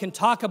why we can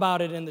talk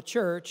about it in the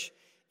church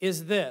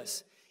is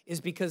this, is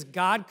because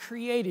God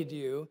created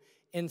you,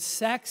 and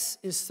sex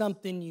is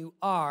something you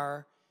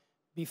are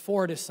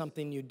before it is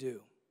something you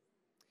do.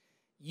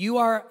 You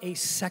are a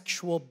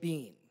sexual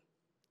being.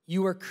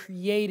 You were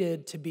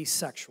created to be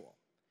sexual.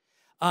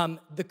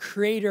 The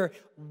Creator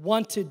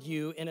wanted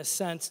you, in a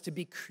sense, to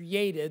be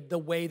created the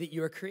way that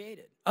you were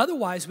created.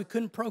 Otherwise, we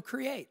couldn't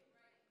procreate.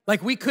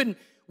 Like we couldn't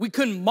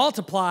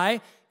multiply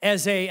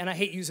as and I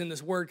hate using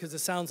this word because it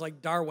sounds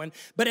like Darwin,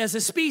 but as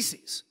a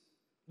species.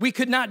 We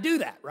could not do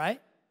that,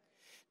 right?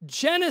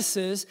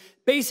 Genesis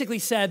basically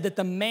said that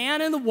the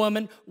man and the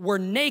woman were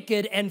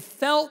naked and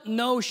felt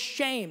no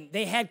shame.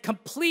 They had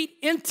complete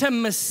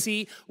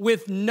intimacy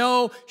with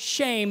no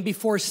shame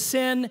before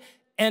sin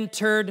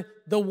entered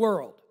the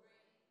world.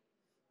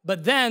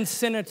 But then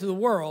sin entered the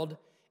world,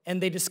 and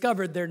they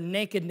discovered their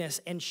nakedness,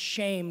 and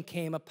shame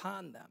came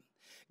upon them.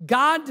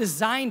 God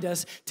designed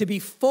us to be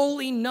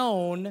fully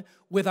known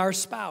with our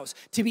spouse,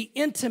 to be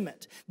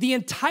intimate. The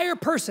entire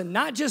person,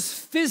 not just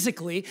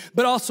physically,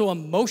 but also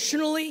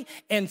emotionally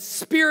and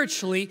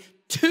spiritually,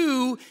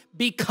 to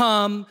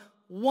become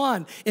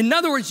one. In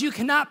other words, you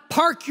cannot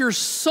park your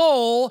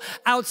soul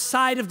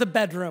outside of the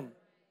bedroom.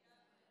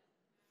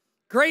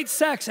 Great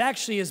sex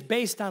actually is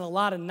based on a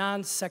lot of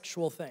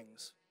non-sexual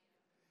things.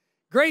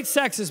 Great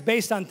sex is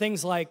based on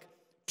things like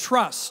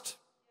trust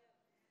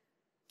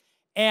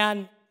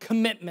and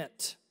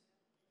commitment,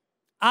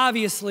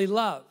 obviously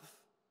love,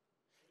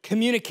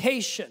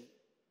 communication,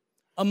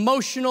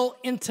 emotional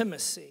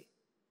intimacy.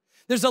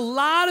 There's a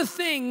lot of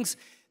things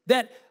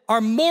that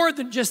are more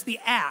than just the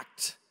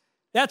act.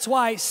 That's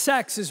why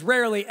sex is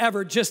rarely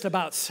ever just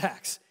about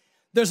sex.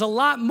 There's a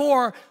lot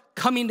more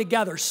coming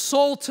together,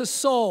 soul to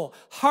soul,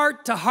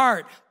 heart to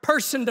heart,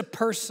 person to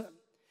person.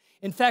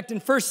 In fact, in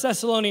 1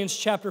 Thessalonians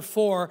chapter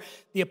 4,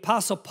 the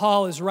Apostle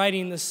Paul is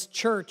writing this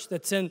church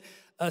that's in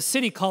a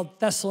city called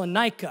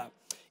Thessalonica.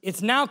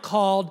 It's now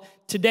called,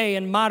 today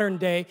in modern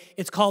day,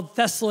 it's called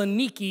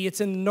Thessaloniki.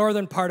 It's in the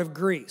northern part of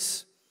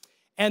Greece.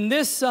 And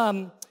this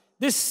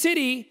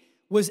city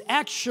was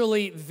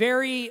actually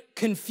very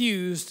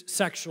confused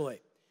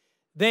sexually.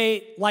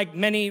 They, like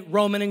many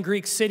Roman and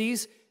Greek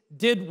cities,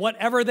 did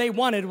whatever they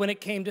wanted when it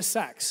came to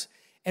sex.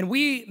 And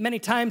we, many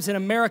times in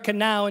America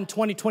now, in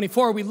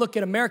 2024, we look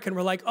at America and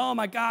we're like, oh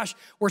my gosh,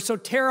 we're so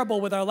terrible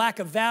with our lack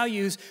of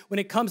values when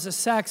it comes to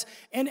sex.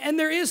 And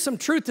there is some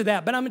truth to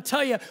that, but I'm gonna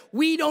tell you,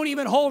 we don't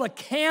even hold a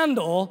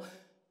candle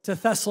to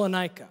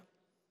Thessalonica.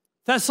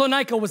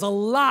 Thessalonica was a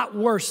lot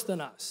worse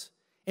than us.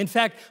 In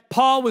fact,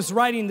 Paul was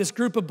writing this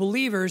group of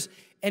believers,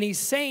 and he's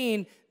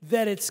saying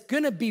that it's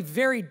gonna be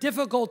very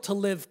difficult to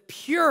live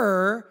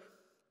pure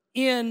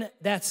in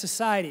that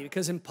society,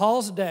 because in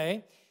Paul's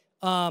day,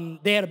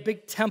 they had a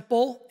big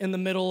temple in the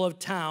middle of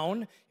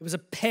town. It was a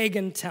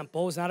pagan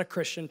temple. It was not a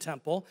Christian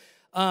temple.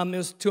 It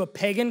was to a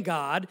pagan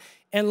god.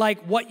 And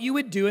like what you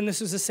would do, and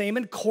this was the same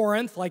in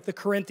Corinth, like the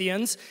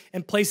Corinthians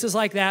and places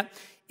like that,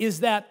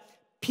 is that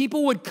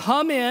people would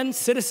come in,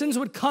 citizens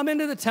would come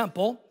into the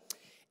temple,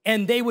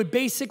 and they would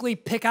basically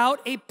pick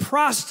out a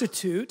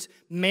prostitute,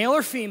 male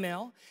or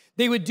female.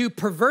 They would do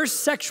perverse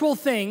sexual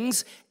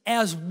things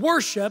as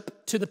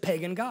worship to the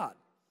pagan god.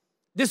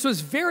 This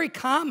was very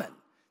common.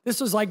 This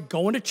was like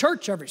going to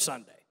church every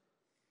Sunday.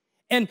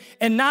 And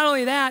not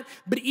only that,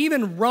 but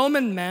even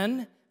Roman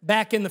men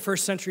back in the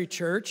first century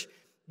church,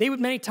 they would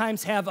many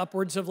times have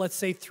upwards of, let's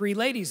say, 3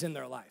 ladies in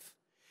their life.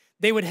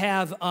 They would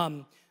have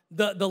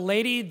the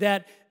lady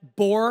that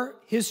bore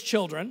his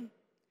children.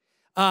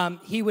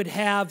 He would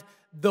have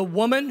the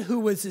woman who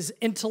was his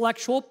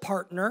intellectual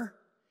partner.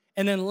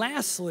 And then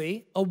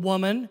lastly, a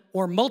woman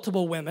or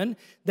multiple women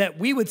that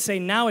we would say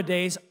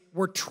nowadays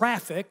were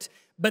trafficked,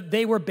 but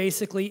they were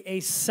basically a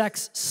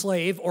sex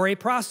slave or a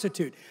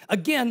prostitute.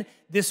 Again,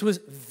 this was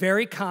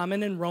very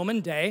common in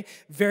Roman day,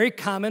 very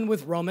common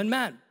with Roman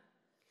men.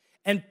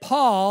 And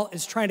Paul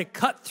is trying to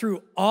cut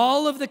through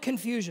all of the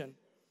confusion,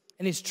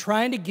 and he's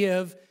trying to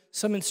give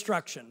some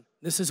instruction.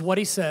 This is what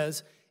he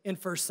says in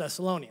 1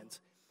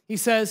 Thessalonians. He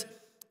says,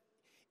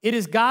 it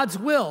is God's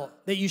will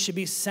that you should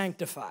be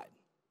sanctified.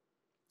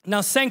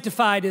 Now,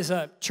 sanctified is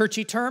a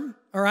churchy term,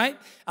 all right?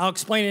 I'll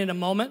explain it in a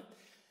moment.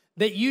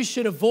 that you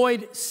should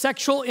avoid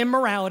sexual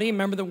immorality.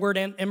 Remember the word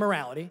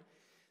immorality.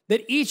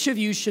 That each of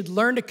you should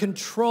learn to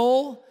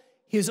control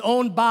his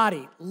own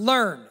body.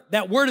 Learn.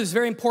 That word is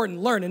very important.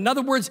 Learn. In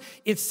other words,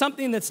 it's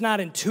something that's not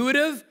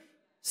intuitive.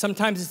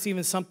 Sometimes it's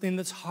even something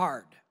that's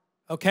hard.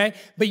 Okay?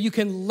 But you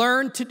can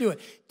learn to do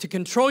it, to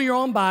control your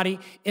own body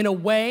in a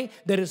way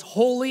that is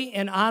holy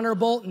and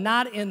honorable,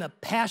 not in a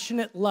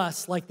passionate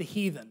lust like the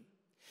heathen,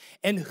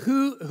 and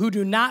who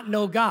do not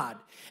know God,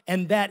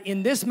 and that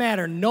in this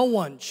matter no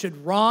one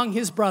should wrong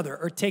his brother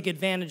or take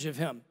advantage of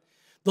him.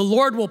 The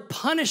Lord will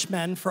punish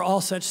men for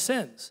all such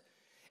sins,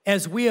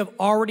 as we have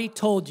already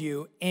told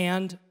you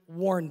and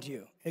warned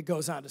you. It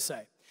goes on to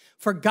say,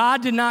 for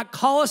God did not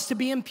call us to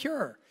be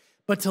impure,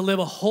 but to live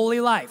a holy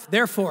life.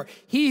 Therefore,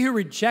 he who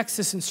rejects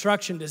this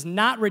instruction does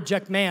not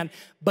reject man,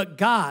 but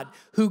God,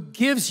 who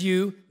gives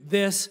you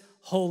this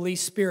Holy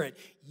Spirit.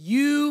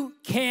 You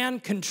can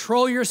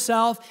control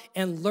yourself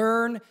and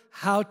learn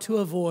how to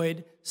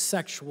avoid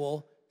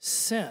sexual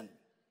sin.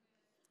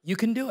 You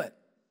can do it.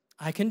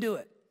 I can do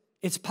it.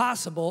 It's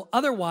possible.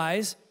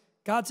 Otherwise,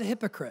 God's a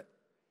hypocrite.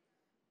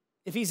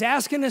 If he's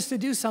asking us to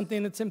do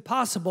something that's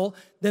impossible,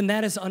 then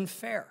that is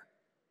unfair.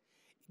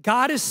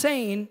 God is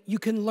saying you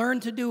can learn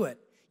to do it.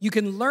 You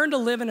can learn to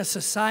live in a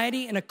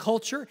society and a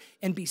culture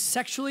and be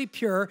sexually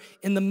pure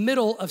in the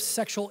middle of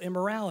sexual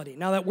immorality.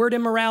 Now, that word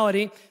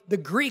immorality, the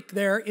Greek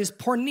there is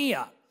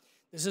porneia.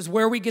 This is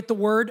where we get the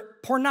word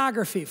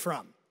pornography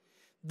from.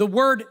 The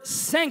word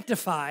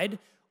sanctified,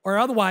 or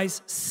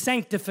otherwise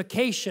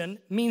sanctification,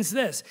 means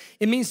this.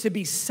 It means to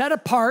be set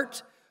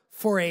apart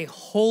for a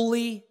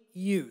holy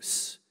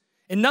use.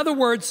 In other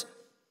words,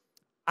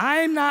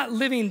 I'm not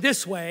living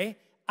this way.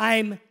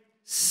 I'm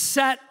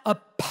set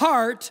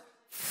apart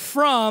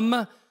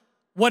from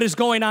what is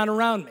going on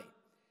around me.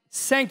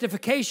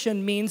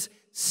 Sanctification means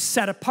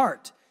set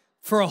apart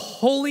for a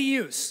holy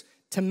use,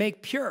 to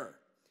make pure.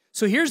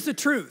 So here's the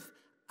truth.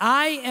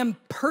 I am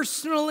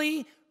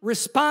personally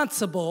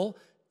responsible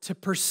to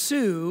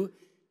pursue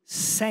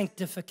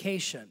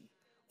sanctification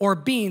or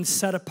being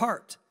set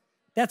apart.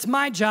 That's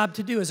my job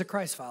to do as a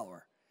Christ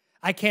follower.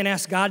 I can't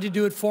ask God to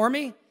do it for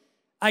me.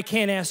 I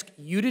can't ask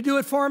you to do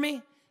it for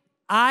me.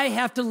 I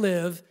have to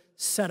live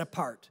set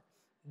apart.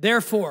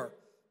 Therefore,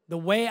 the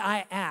way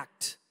I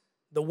act,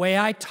 the way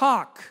I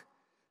talk,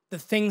 the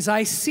things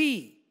I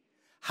see,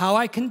 how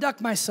I conduct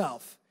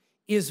myself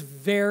is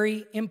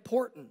very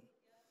important.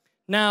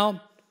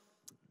 Now,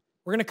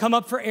 we're going to come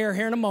up for air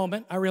here in a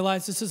moment. I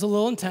realize this is a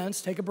little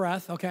intense. Take a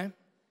breath, okay?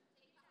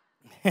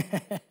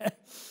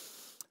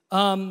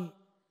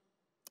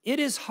 It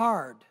is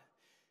hard,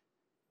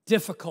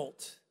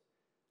 difficult,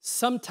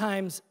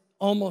 sometimes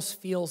almost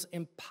feels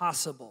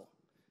impossible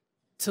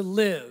to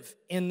live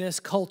in this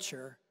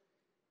culture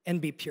and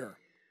be pure.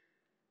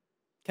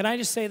 Can I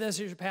just say this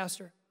as your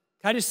pastor?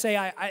 Can I just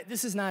say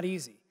this is not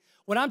easy.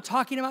 What I'm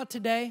talking about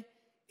today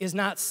is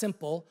not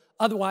simple.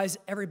 Otherwise,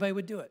 everybody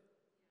would do it.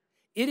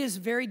 It is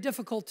very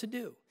difficult to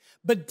do.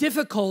 But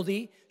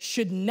difficulty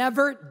should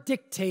never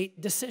dictate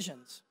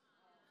decisions.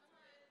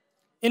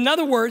 In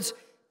other words,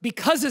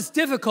 because it's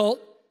difficult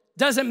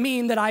doesn't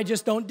mean that I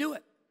just don't do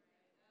it.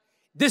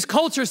 This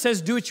culture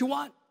says do what you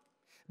want.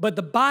 But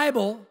the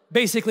Bible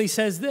basically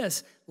says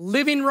this: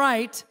 living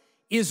right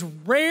is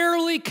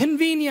rarely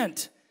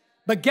convenient.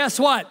 But guess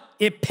what?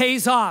 It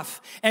pays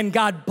off, and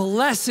God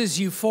blesses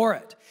you for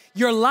it.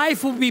 Your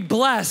life will be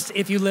blessed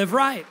if you live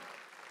right.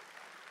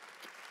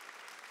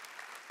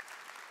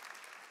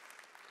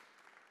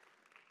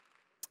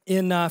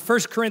 In 1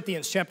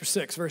 Corinthians chapter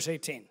 6, verse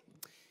 18,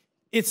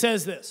 it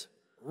says this: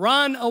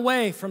 run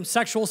away from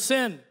sexual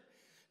sin.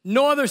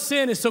 No other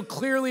sin is so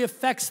clearly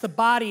affects the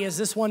body as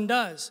this one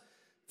does.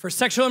 For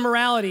sexual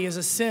immorality is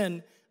a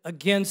sin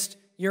against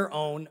your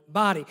own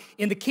body.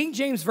 In the King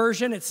James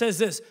Version, it says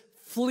this: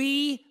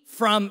 flee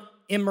from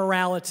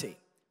immorality.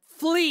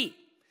 Flee.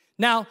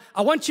 Now,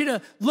 I want you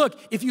to look.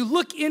 If you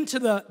look into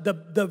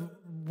the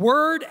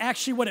word,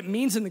 actually what it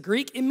means in the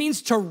Greek, it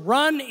means to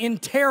run in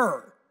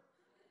terror.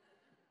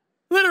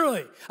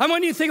 Literally. I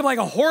want you to think of like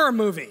a horror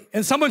movie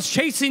and someone's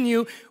chasing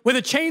you with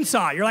a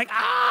chainsaw. You're like,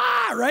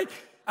 ah, right?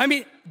 I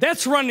mean,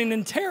 that's running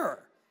in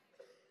terror.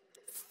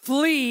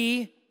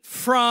 Flee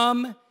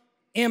from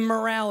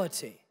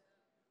immorality.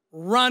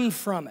 Run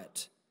from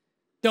it.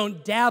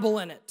 Don't dabble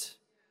in it.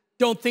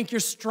 Don't think you're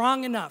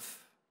strong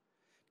enough.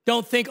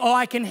 Don't think, oh,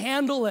 I can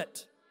handle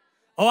it.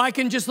 Oh, I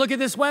can just look at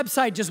this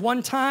website just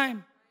one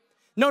time.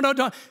 No,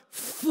 don't.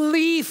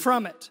 Flee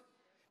from it.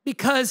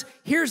 Because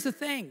here's the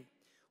thing.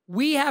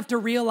 We have to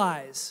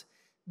realize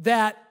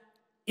that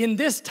in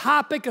this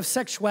topic of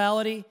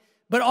sexuality,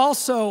 but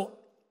also,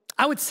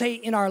 I would say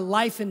in our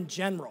life in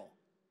general,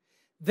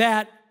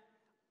 that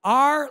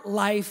our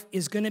life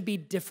is going to be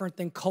different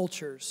than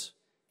cultures,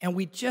 and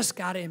we just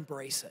got to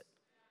embrace it.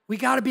 We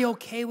got to be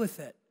okay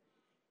with it.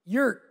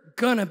 You're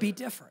going to be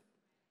different.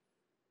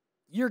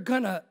 You're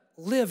going to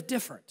live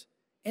different.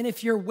 And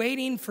if you're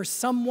waiting for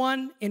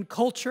someone in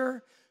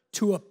culture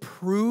to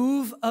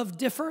approve of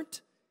different,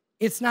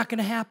 it's not going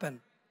to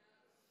happen.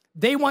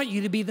 They want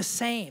you to be the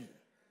same.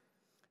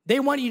 They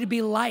want you to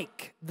be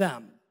like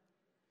them.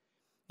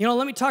 You know,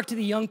 let me talk to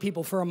the young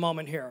people for a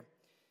moment here.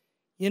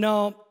 You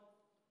know,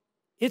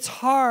 it's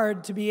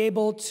hard to be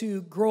able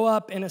to grow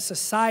up in a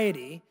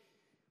society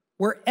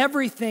where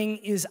everything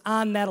is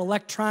on that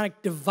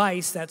electronic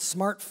device, that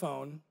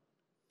smartphone,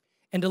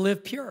 and to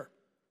live pure.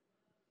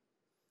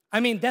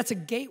 I mean, that's a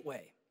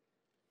gateway.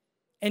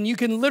 And you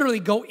can literally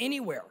go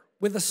anywhere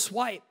with a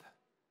swipe.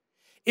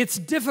 It's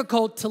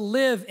difficult to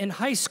live in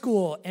high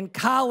school and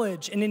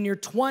college and in your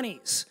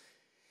 20s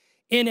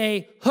in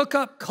a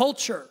hookup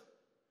culture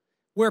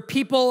where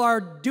people are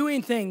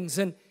doing things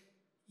and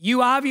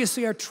you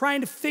obviously are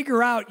trying to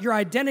figure out your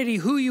identity,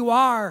 who you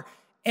are,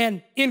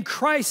 and in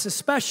Christ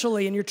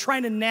especially, and you're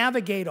trying to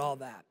navigate all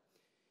that.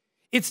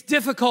 It's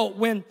difficult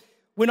when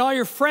all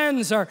your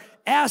friends are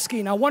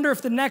asking, I wonder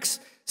if the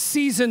next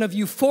season of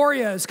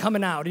Euphoria is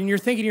coming out, and you're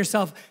thinking to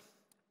yourself,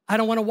 I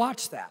don't want to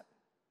watch that.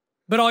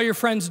 But all your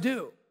friends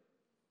do.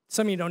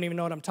 Some of you don't even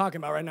know what I'm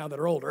talking about right now that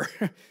are older,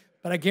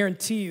 but I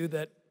guarantee you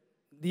that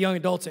the young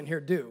adults in here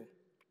do.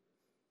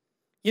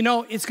 You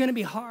know, it's going to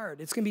be hard.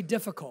 It's going to be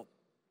difficult.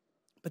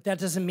 But that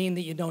doesn't mean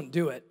that you don't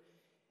do it.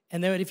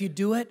 And that if you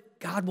do it,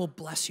 God will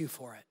bless you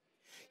for it.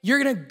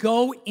 You're going to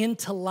go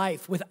into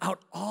life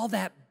without all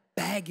that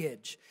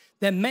baggage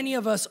that many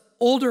of us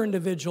older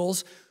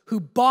individuals who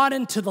bought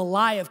into the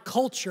lie of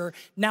culture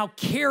now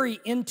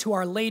carry into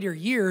our later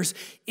years.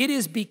 It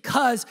is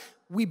because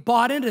we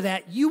bought into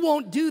that. You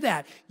won't do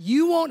that.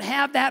 You won't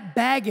have that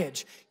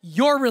baggage.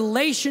 Your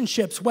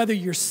relationships, whether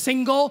you're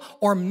single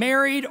or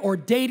married or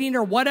dating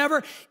or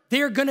whatever,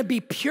 they're going to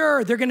be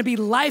pure. They're going to be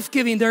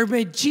life-giving. They're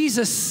going to be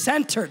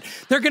Jesus-centered.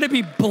 They're going to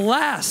be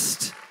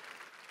blessed.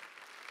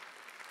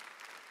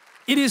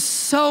 It is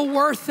so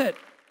worth it.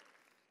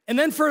 And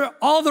then for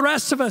all the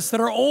rest of us that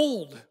are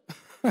old,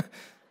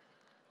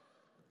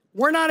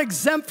 we're not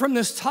exempt from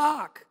this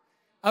talk.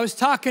 I was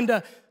talking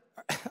to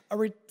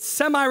a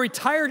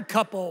semi-retired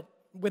couple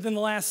within the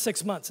last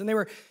 6 months, and they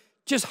were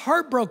just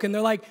heartbroken.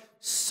 They're like,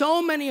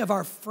 so many of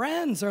our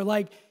friends are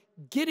like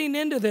getting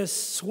into this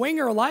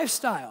swinger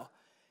lifestyle.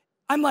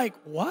 I'm like,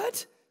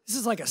 what? This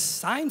is like a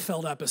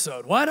Seinfeld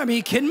episode. What? I mean, are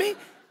you kidding me?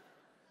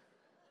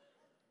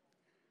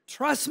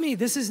 Trust me,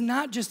 this is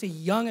not just a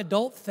young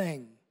adult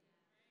thing.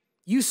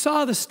 You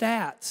saw the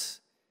stats.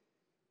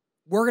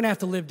 We're going to have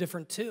to live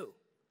different too.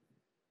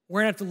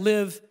 We're going to have to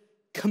live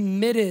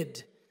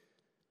committed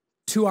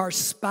to our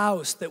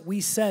spouse that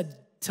we said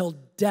till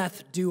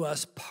death do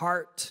us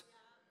part.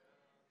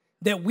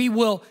 That we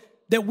will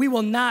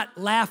not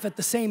laugh at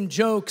the same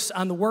jokes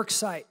on the work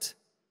site.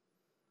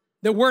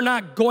 That we're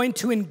not going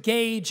to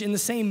engage in the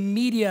same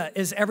media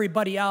as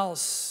everybody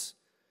else.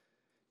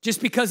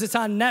 Just because it's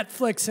on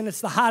Netflix and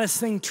it's the hottest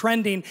thing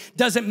trending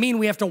doesn't mean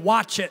we have to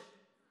watch it.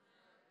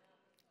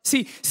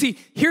 See,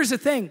 here's the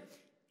thing.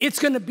 It's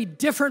going to be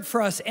different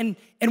for us, and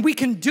we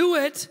can do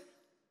it,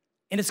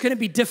 and it's going to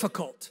be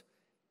difficult.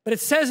 But it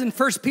says in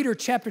 1 Peter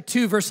chapter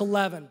 2, verse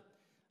 11,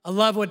 I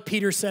love what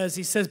Peter says.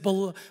 He says,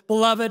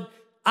 beloved,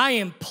 I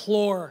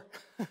implore.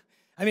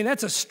 I mean,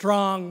 that's a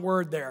strong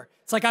word there.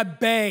 It's like I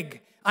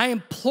beg. I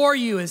implore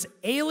you as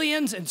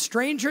aliens and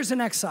strangers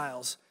and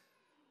exiles.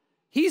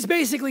 He's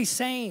basically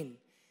saying,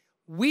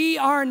 we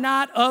are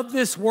not of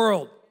this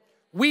world.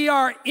 We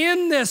are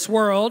in this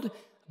world,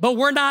 but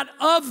we're not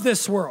of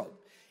this world.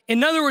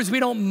 In other words, we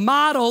don't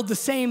model the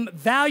same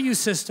value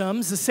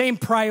systems, the same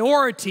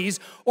priorities,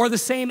 or the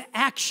same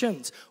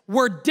actions.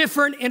 We're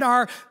different in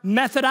our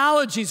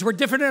methodologies. We're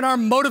different in our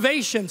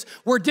motivations.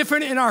 We're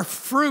different in our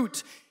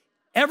fruit.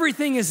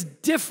 Everything is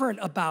different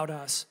about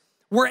us.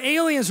 We're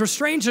aliens, we're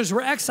strangers,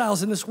 we're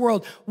exiles in this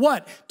world.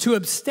 What? To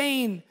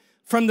abstain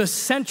from the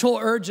sensual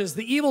urges,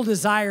 the evil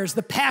desires,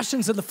 the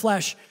passions of the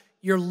flesh,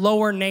 your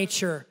lower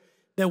nature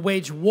that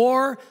wage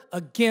war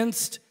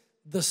against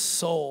the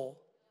soul.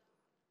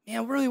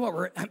 Man, really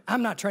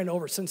I'm not trying to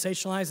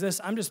over-sensationalize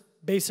this. I'm just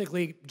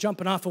basically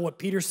jumping off of what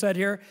Peter said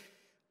here.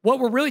 What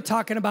we're really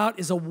talking about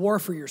is a war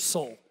for your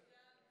soul.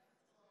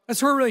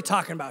 That's what we're really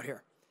talking about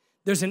here.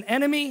 There's an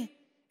enemy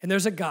and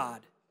there's a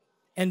God,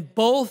 and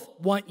both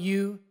want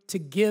you to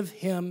give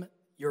him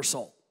your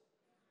soul.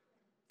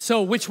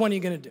 So which one are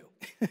you going to do?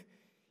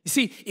 You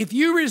see, if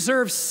you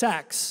reserve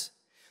sex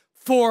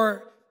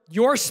for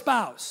your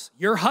spouse,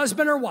 your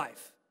husband or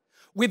wife,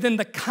 within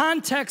the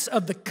context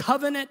of the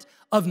covenant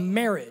of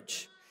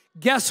marriage,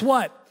 guess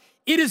what?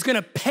 It is going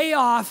to pay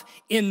off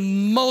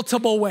in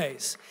multiple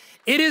ways.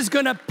 It is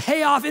going to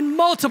pay off in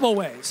multiple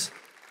ways.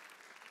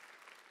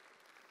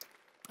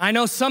 I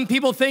know some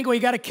people think, well,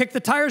 you got to kick the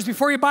tires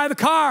before you buy the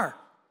car.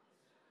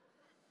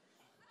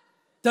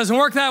 Doesn't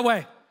work that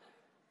way.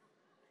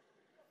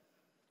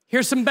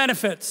 Here's some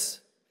benefits.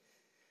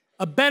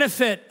 A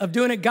benefit of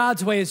doing it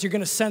God's way is you're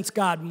going to sense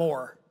God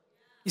more.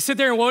 You sit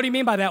there and what do you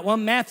mean by that? Well,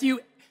 Matthew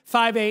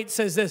 5:8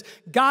 says this,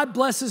 God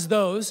blesses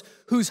those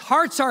whose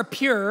hearts are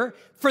pure,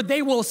 for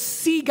they will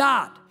see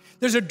God.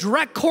 There's a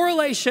direct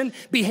correlation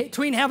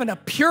between having a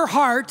pure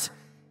heart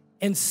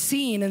and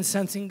seeing and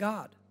sensing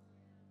God.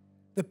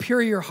 The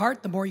purer your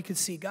heart, the more you can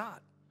see God.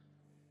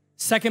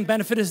 Second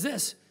benefit is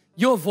this,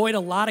 you'll avoid a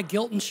lot of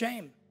guilt and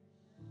shame.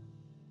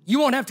 You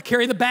won't have to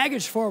carry the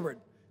baggage forward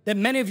that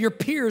many of your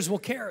peers will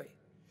carry.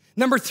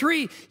 Number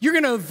 3, you're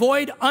going to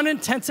avoid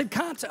unintended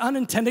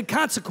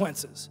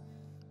consequences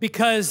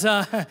because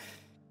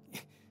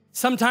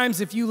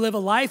sometimes if you live a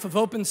life of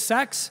open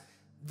sex,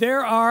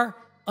 there are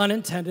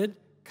unintended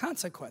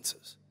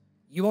consequences.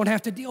 You won't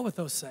have to deal with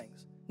those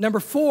things.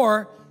 Number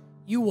 4,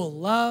 you will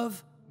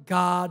love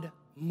God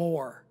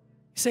more.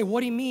 You say, what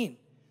do you mean?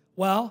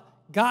 Well,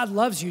 God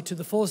loves you to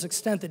the fullest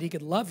extent that he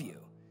could love you.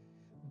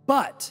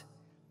 But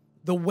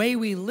the way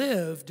we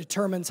live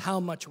determines how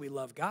much we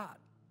love God.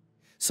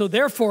 So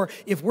therefore,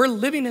 if we're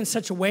living in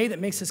such a way that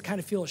makes us kind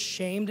of feel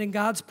ashamed in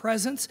God's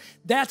presence,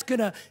 that's going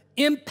to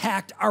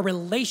impact our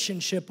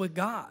relationship with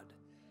God.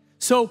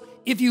 So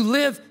if you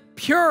live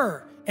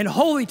pure and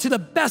holy to the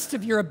best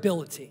of your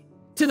ability,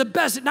 to the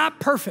best, not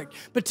perfect,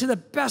 but to the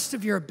best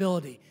of your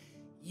ability,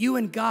 you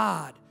and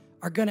God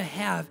are going to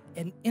have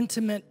an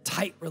intimate,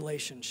 tight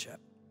relationship.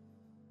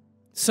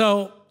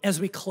 So as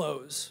we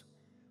close,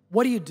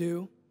 what do you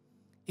do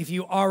if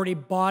you already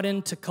bought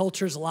into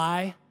culture's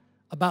lie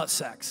about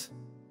sex?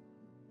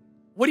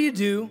 What do you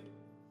do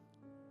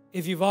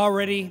if you've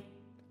already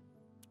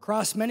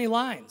crossed many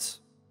lines,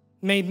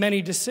 made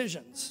many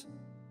decisions?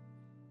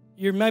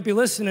 You might be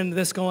listening to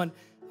this going,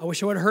 I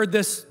wish I would have heard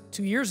this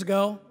 2 years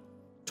ago,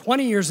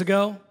 20 years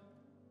ago.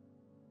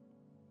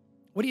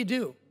 What do you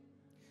do?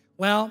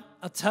 Well,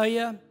 I'll tell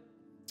you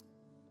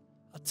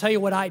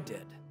what I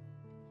did,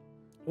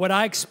 what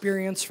I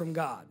experienced from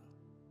God.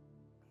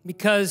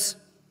 Because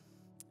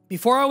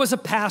before I was a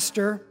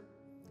pastor,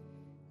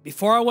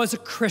 before I was a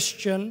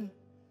Christian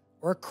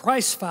or a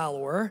Christ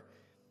follower,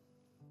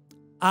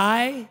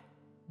 I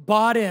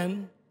bought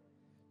in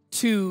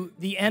to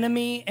the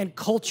enemy and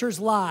culture's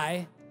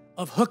lie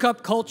of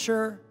hookup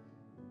culture,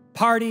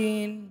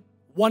 partying,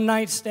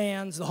 one-night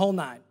stands, the whole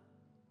nine.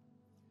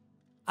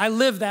 I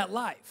lived that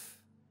life.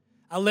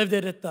 I lived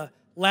it at the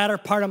latter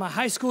part of my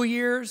high school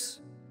years,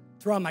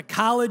 throughout my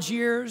college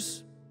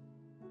years,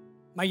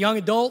 my young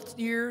adult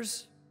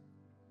years.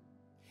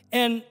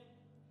 And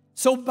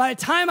so by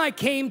the time I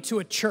came to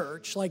a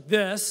church like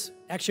this,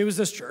 actually it was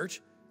this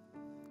church,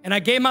 and I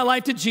gave my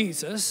life to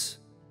Jesus,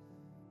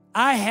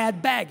 I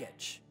had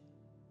baggage.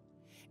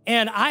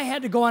 And I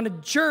had to go on a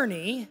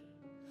journey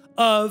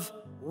of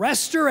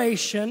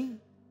restoration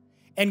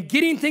and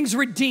getting things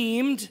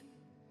redeemed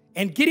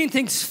and getting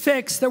things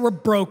fixed that were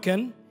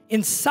broken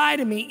inside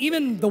of me,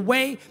 even the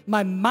way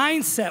my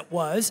mindset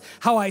was,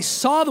 how I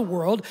saw the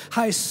world,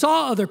 how I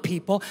saw other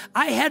people.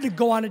 I had to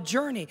go on a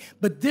journey.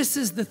 But this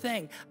is the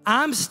thing.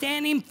 I'm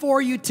standing for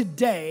you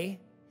today,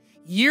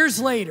 years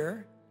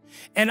later,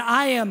 and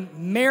I am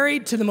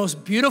married to the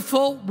most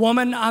beautiful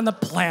woman on the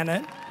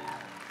planet.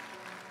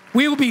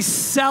 We will be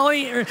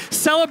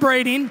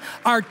celebrating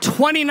our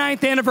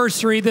 29th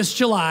anniversary this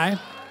July.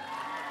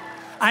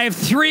 I have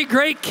 3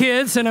 great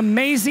kids, an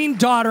amazing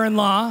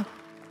daughter-in-law.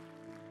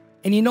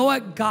 And you know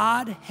what?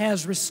 God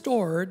has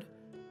restored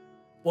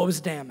what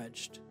was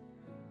damaged.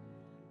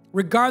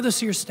 Regardless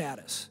of your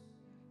status.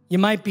 You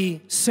might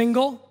be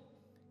single.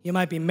 You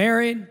might be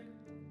married.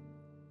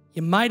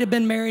 You might have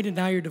been married and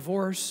now you're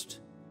divorced.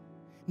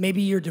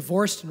 Maybe you're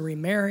divorced and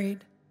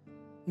remarried.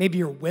 Maybe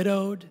you're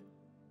widowed.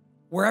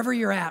 Wherever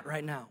you're at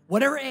right now,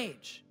 whatever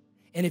age.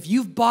 And if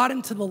you've bought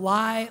into the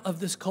lie of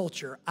this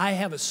culture, I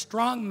have a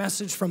strong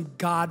message from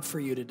God for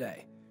you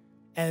today.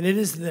 And it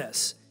is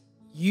this: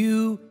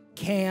 you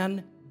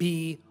can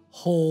be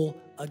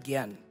whole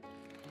again.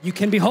 You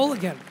can be whole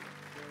again.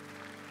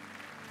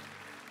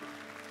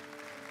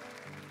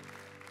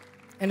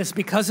 And it's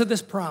because of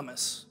this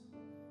promise.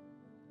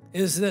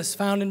 Is this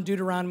found in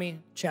Deuteronomy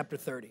chapter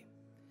 30.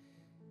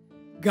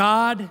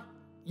 God,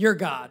 your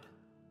God,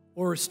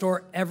 will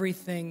restore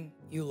everything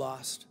you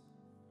lost.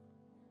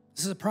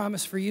 This is a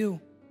promise for you.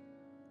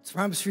 It's a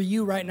promise for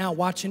you right now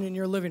watching in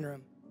your living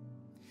room.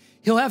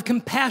 He'll have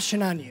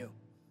compassion on you.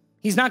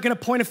 He's not going to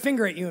point a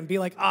finger at you and be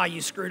like,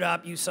 you screwed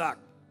up, you suck.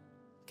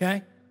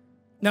 Okay?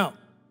 No.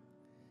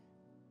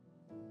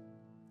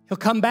 He'll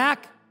come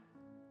back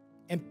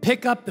and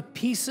pick up the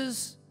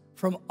pieces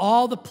from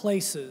all the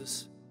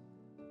places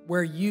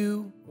where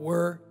you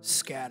were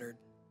scattered.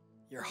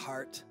 Your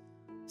heart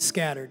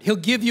scattered. He'll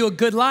give you a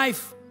good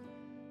life.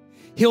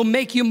 He'll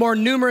make you more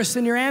numerous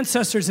than your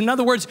ancestors. In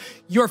other words,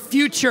 your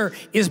future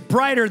is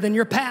brighter than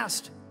your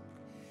past.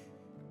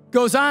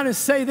 Goes on to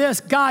say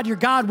this: God, your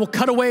God, will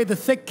cut away the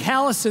thick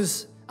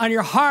calluses on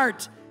your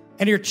heart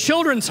and your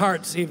children's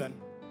hearts even,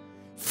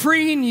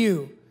 freeing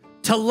you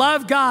to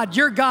love God,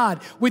 your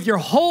God, with your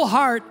whole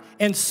heart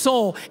and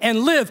soul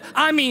and live.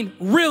 I mean,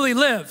 really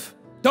live.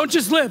 Don't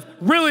just live,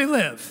 really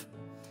live.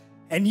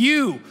 And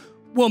you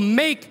will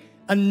make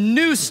a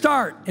new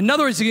start. In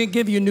other words, he's going to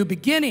give you a new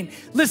beginning.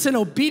 Listen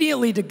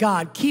obediently to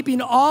God, keeping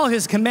all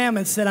his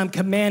commandments that I'm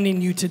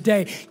commanding you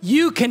today.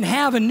 You can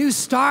have a new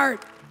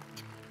start,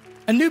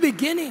 a new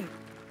beginning.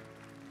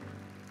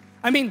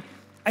 I mean,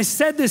 I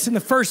said this in the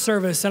first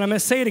service, and I'm going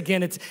to say it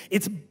again.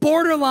 It's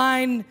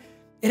borderline.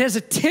 It has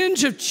a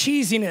tinge of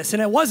cheesiness,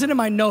 and it wasn't in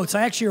my notes.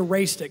 I actually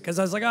erased it because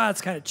I was like,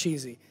 it's kind of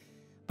cheesy.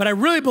 But I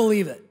really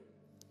believe it.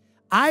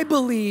 I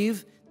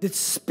believe that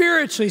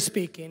spiritually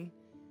speaking,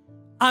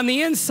 on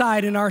the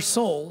inside in our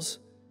souls,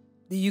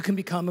 that you can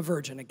become a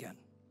virgin again.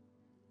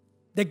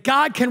 That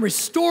God can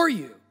restore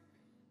you.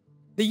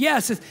 That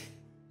yes,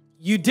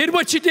 you did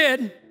what you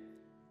did,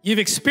 you've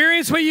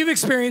experienced what you've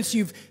experienced,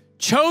 you've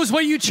chose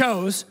what you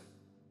chose,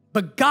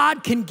 but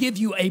God can give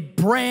you a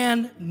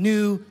brand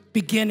new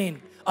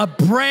beginning, a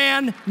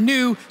brand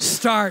new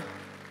start.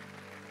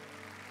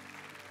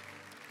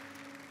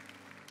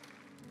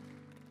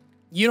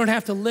 You don't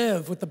have to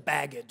live with the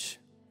baggage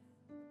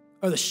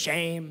or the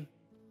shame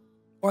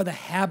or the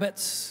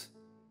habits.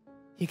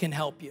 He can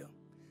help you.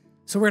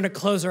 So we're going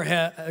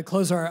to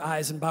close our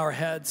eyes and bow our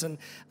heads. And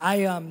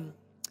I'm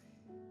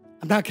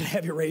not going to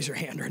have you raise your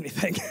hand or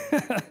anything.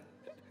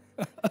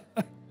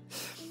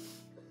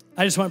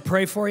 I just want to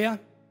pray for you,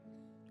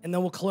 and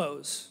then we'll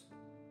close.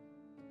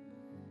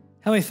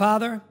 Heavenly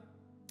Father,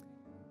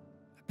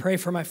 I pray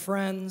for my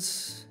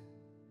friends.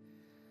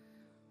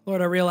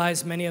 Lord, I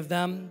realize many of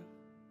them,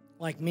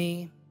 like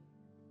me,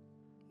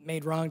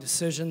 made wrong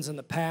decisions in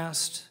the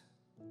past,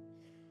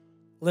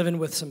 living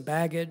with some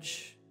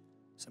baggage,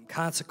 some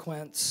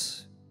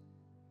consequence.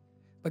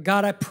 But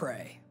God, I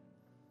pray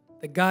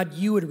that God,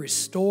 you would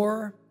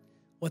restore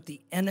what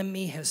the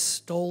enemy has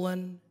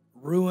stolen,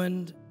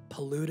 ruined,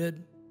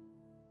 polluted.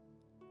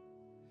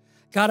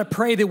 God, I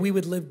pray that we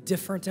would live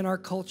different in our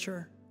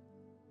culture.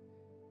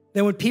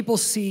 That when people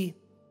see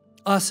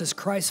us as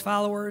Christ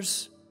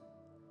followers,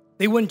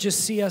 they wouldn't just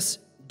see us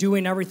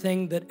doing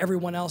everything that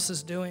everyone else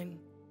is doing,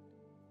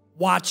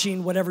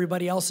 watching what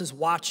everybody else is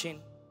watching,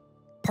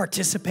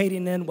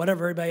 participating in what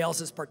everybody else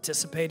is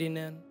participating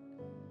in.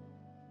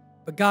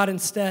 But God,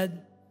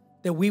 instead,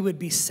 that we would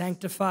be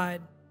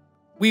sanctified,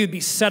 we would be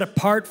set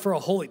apart for a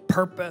holy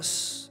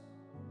purpose.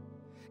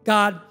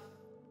 God,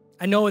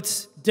 I know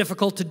it's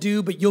difficult to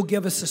do, but you'll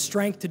give us the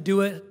strength to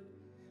do it.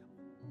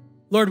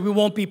 Lord, we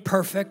won't be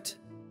perfect.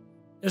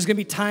 There's going to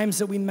be times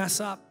that we mess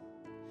up.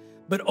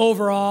 But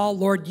overall,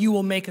 Lord, you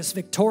will make us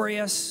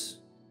victorious.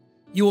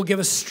 You will give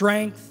us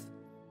strength.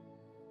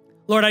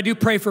 Lord, I do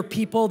pray for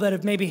people that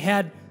have maybe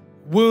had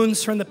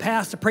wounds from the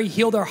past. I pray you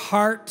heal their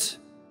heart,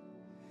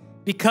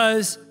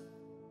 because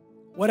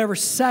whatever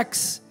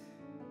sex,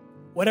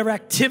 whatever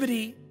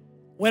activity,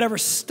 whatever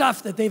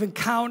stuff that they've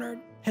encountered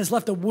has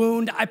left a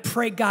wound. I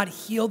pray, God,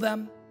 heal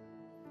them.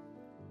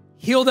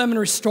 Heal them and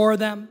restore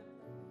them.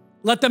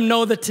 Let them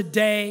know that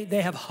today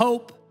they have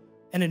hope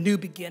and a new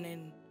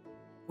beginning.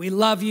 We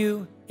love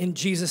you in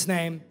Jesus'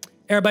 name.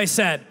 Everybody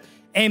said,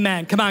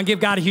 amen. Come on, give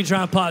God a huge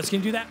round of applause. Can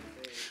you do that?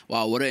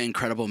 Wow, what an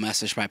incredible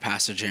message by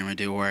Pastor Jeremy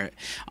DeWeerdt.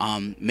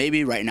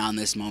 Maybe right now in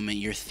this moment,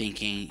 you're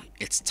thinking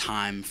it's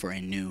time for a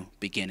new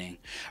beginning,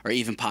 or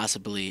even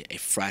possibly a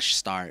fresh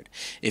start.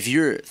 If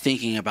you're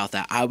thinking about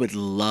that, I would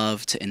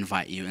love to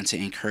invite you and to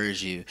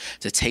encourage you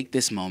to take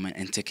this moment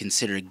and to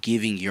consider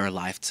giving your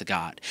life to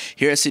God.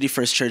 Here at City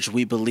First Church,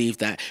 we believe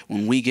that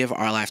when we give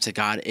our life to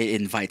God,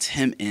 it invites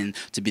Him in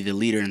to be the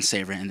leader and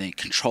savior and the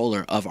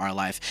controller of our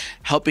life,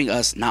 helping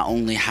us not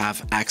only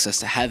have access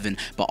to heaven,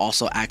 but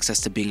also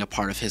access to being a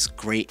part of His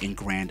great and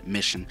grand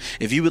mission.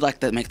 If you would like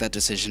to make that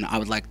decision, I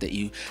would like that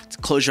you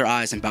close your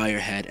eyes and bow your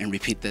head and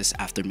repeat this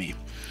after me.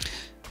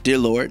 Dear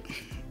Lord,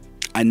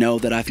 I know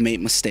that I've made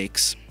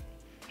mistakes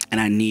and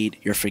I need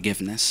your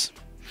forgiveness.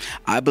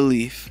 I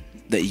believe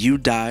that you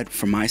died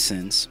for my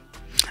sins.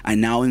 I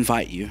now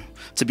invite you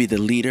to be the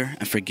leader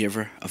and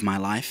forgiver of my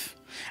life.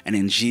 And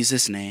in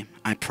Jesus' name,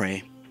 I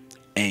pray,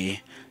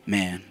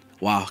 amen.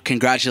 Wow,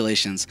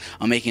 congratulations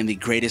on making the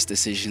greatest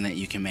decision that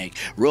you can make.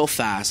 Real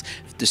fast,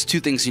 there's two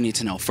things you need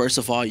to know. First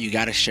of all, you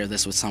gotta share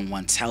this with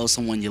someone. Tell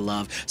someone you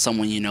love,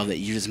 someone you know, that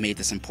you just made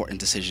this important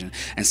decision.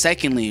 And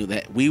secondly,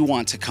 that we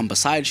want to come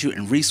beside you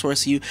and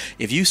resource you.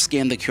 If you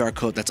scan the QR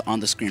code that's on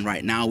the screen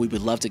right now, we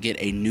would love to get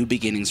a New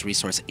Beginnings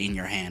resource in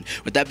your hand.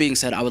 With that being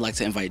said, I would like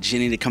to invite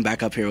Ginny to come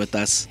back up here with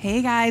us.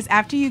 Hey guys,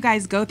 after you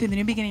guys go through the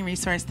New Beginning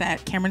resource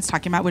that Cameron's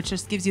talking about, which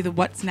just gives you the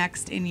what's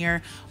next in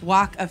your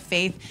walk of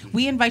faith,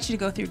 we invite you to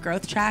go through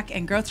Growth Track,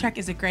 and Growth Track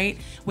is a great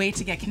way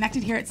to get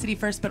connected here at City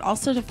First, but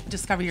also to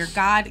discover your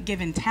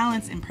God-given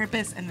talents and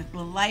purpose and the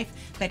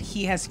life that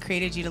He has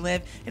created you to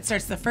live. It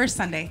starts the first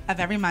Sunday of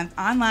every month,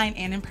 online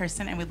and in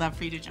person, and we'd love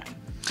for you to join.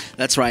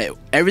 That's right.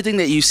 Everything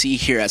that you see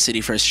here at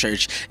City First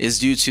Church is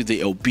due to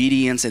the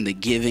obedience and the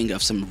giving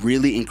of some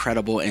really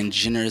incredible and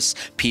generous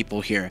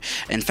people here.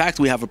 In fact,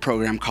 we have a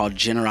program called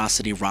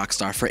Generosity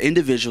Rockstar for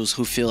individuals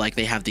who feel like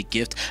they have the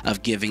gift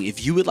of giving.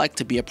 If you would like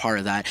to be a part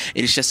of that,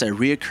 it is just a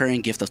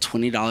reoccurring gift of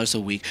 $20 a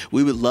week.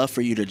 We would love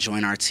for you to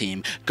join our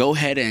team. Go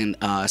ahead and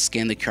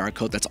scan the QR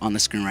code that's on the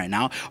screen right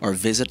now, or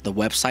visit the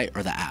website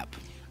or the app.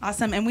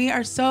 Awesome. And we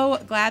are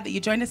so glad that you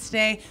joined us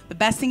today. The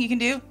best thing you can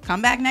do,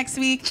 come back next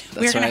week.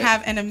 We're going to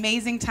have an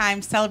amazing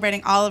time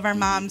celebrating all of our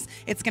moms.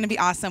 It's going to be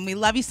awesome. We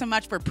love you so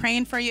much. We're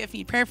praying for you. If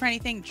you need prayer for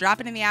anything,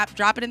 drop it in the app,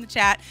 drop it in the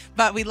chat.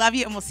 But we love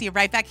you, and we'll see you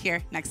right back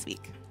here next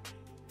week.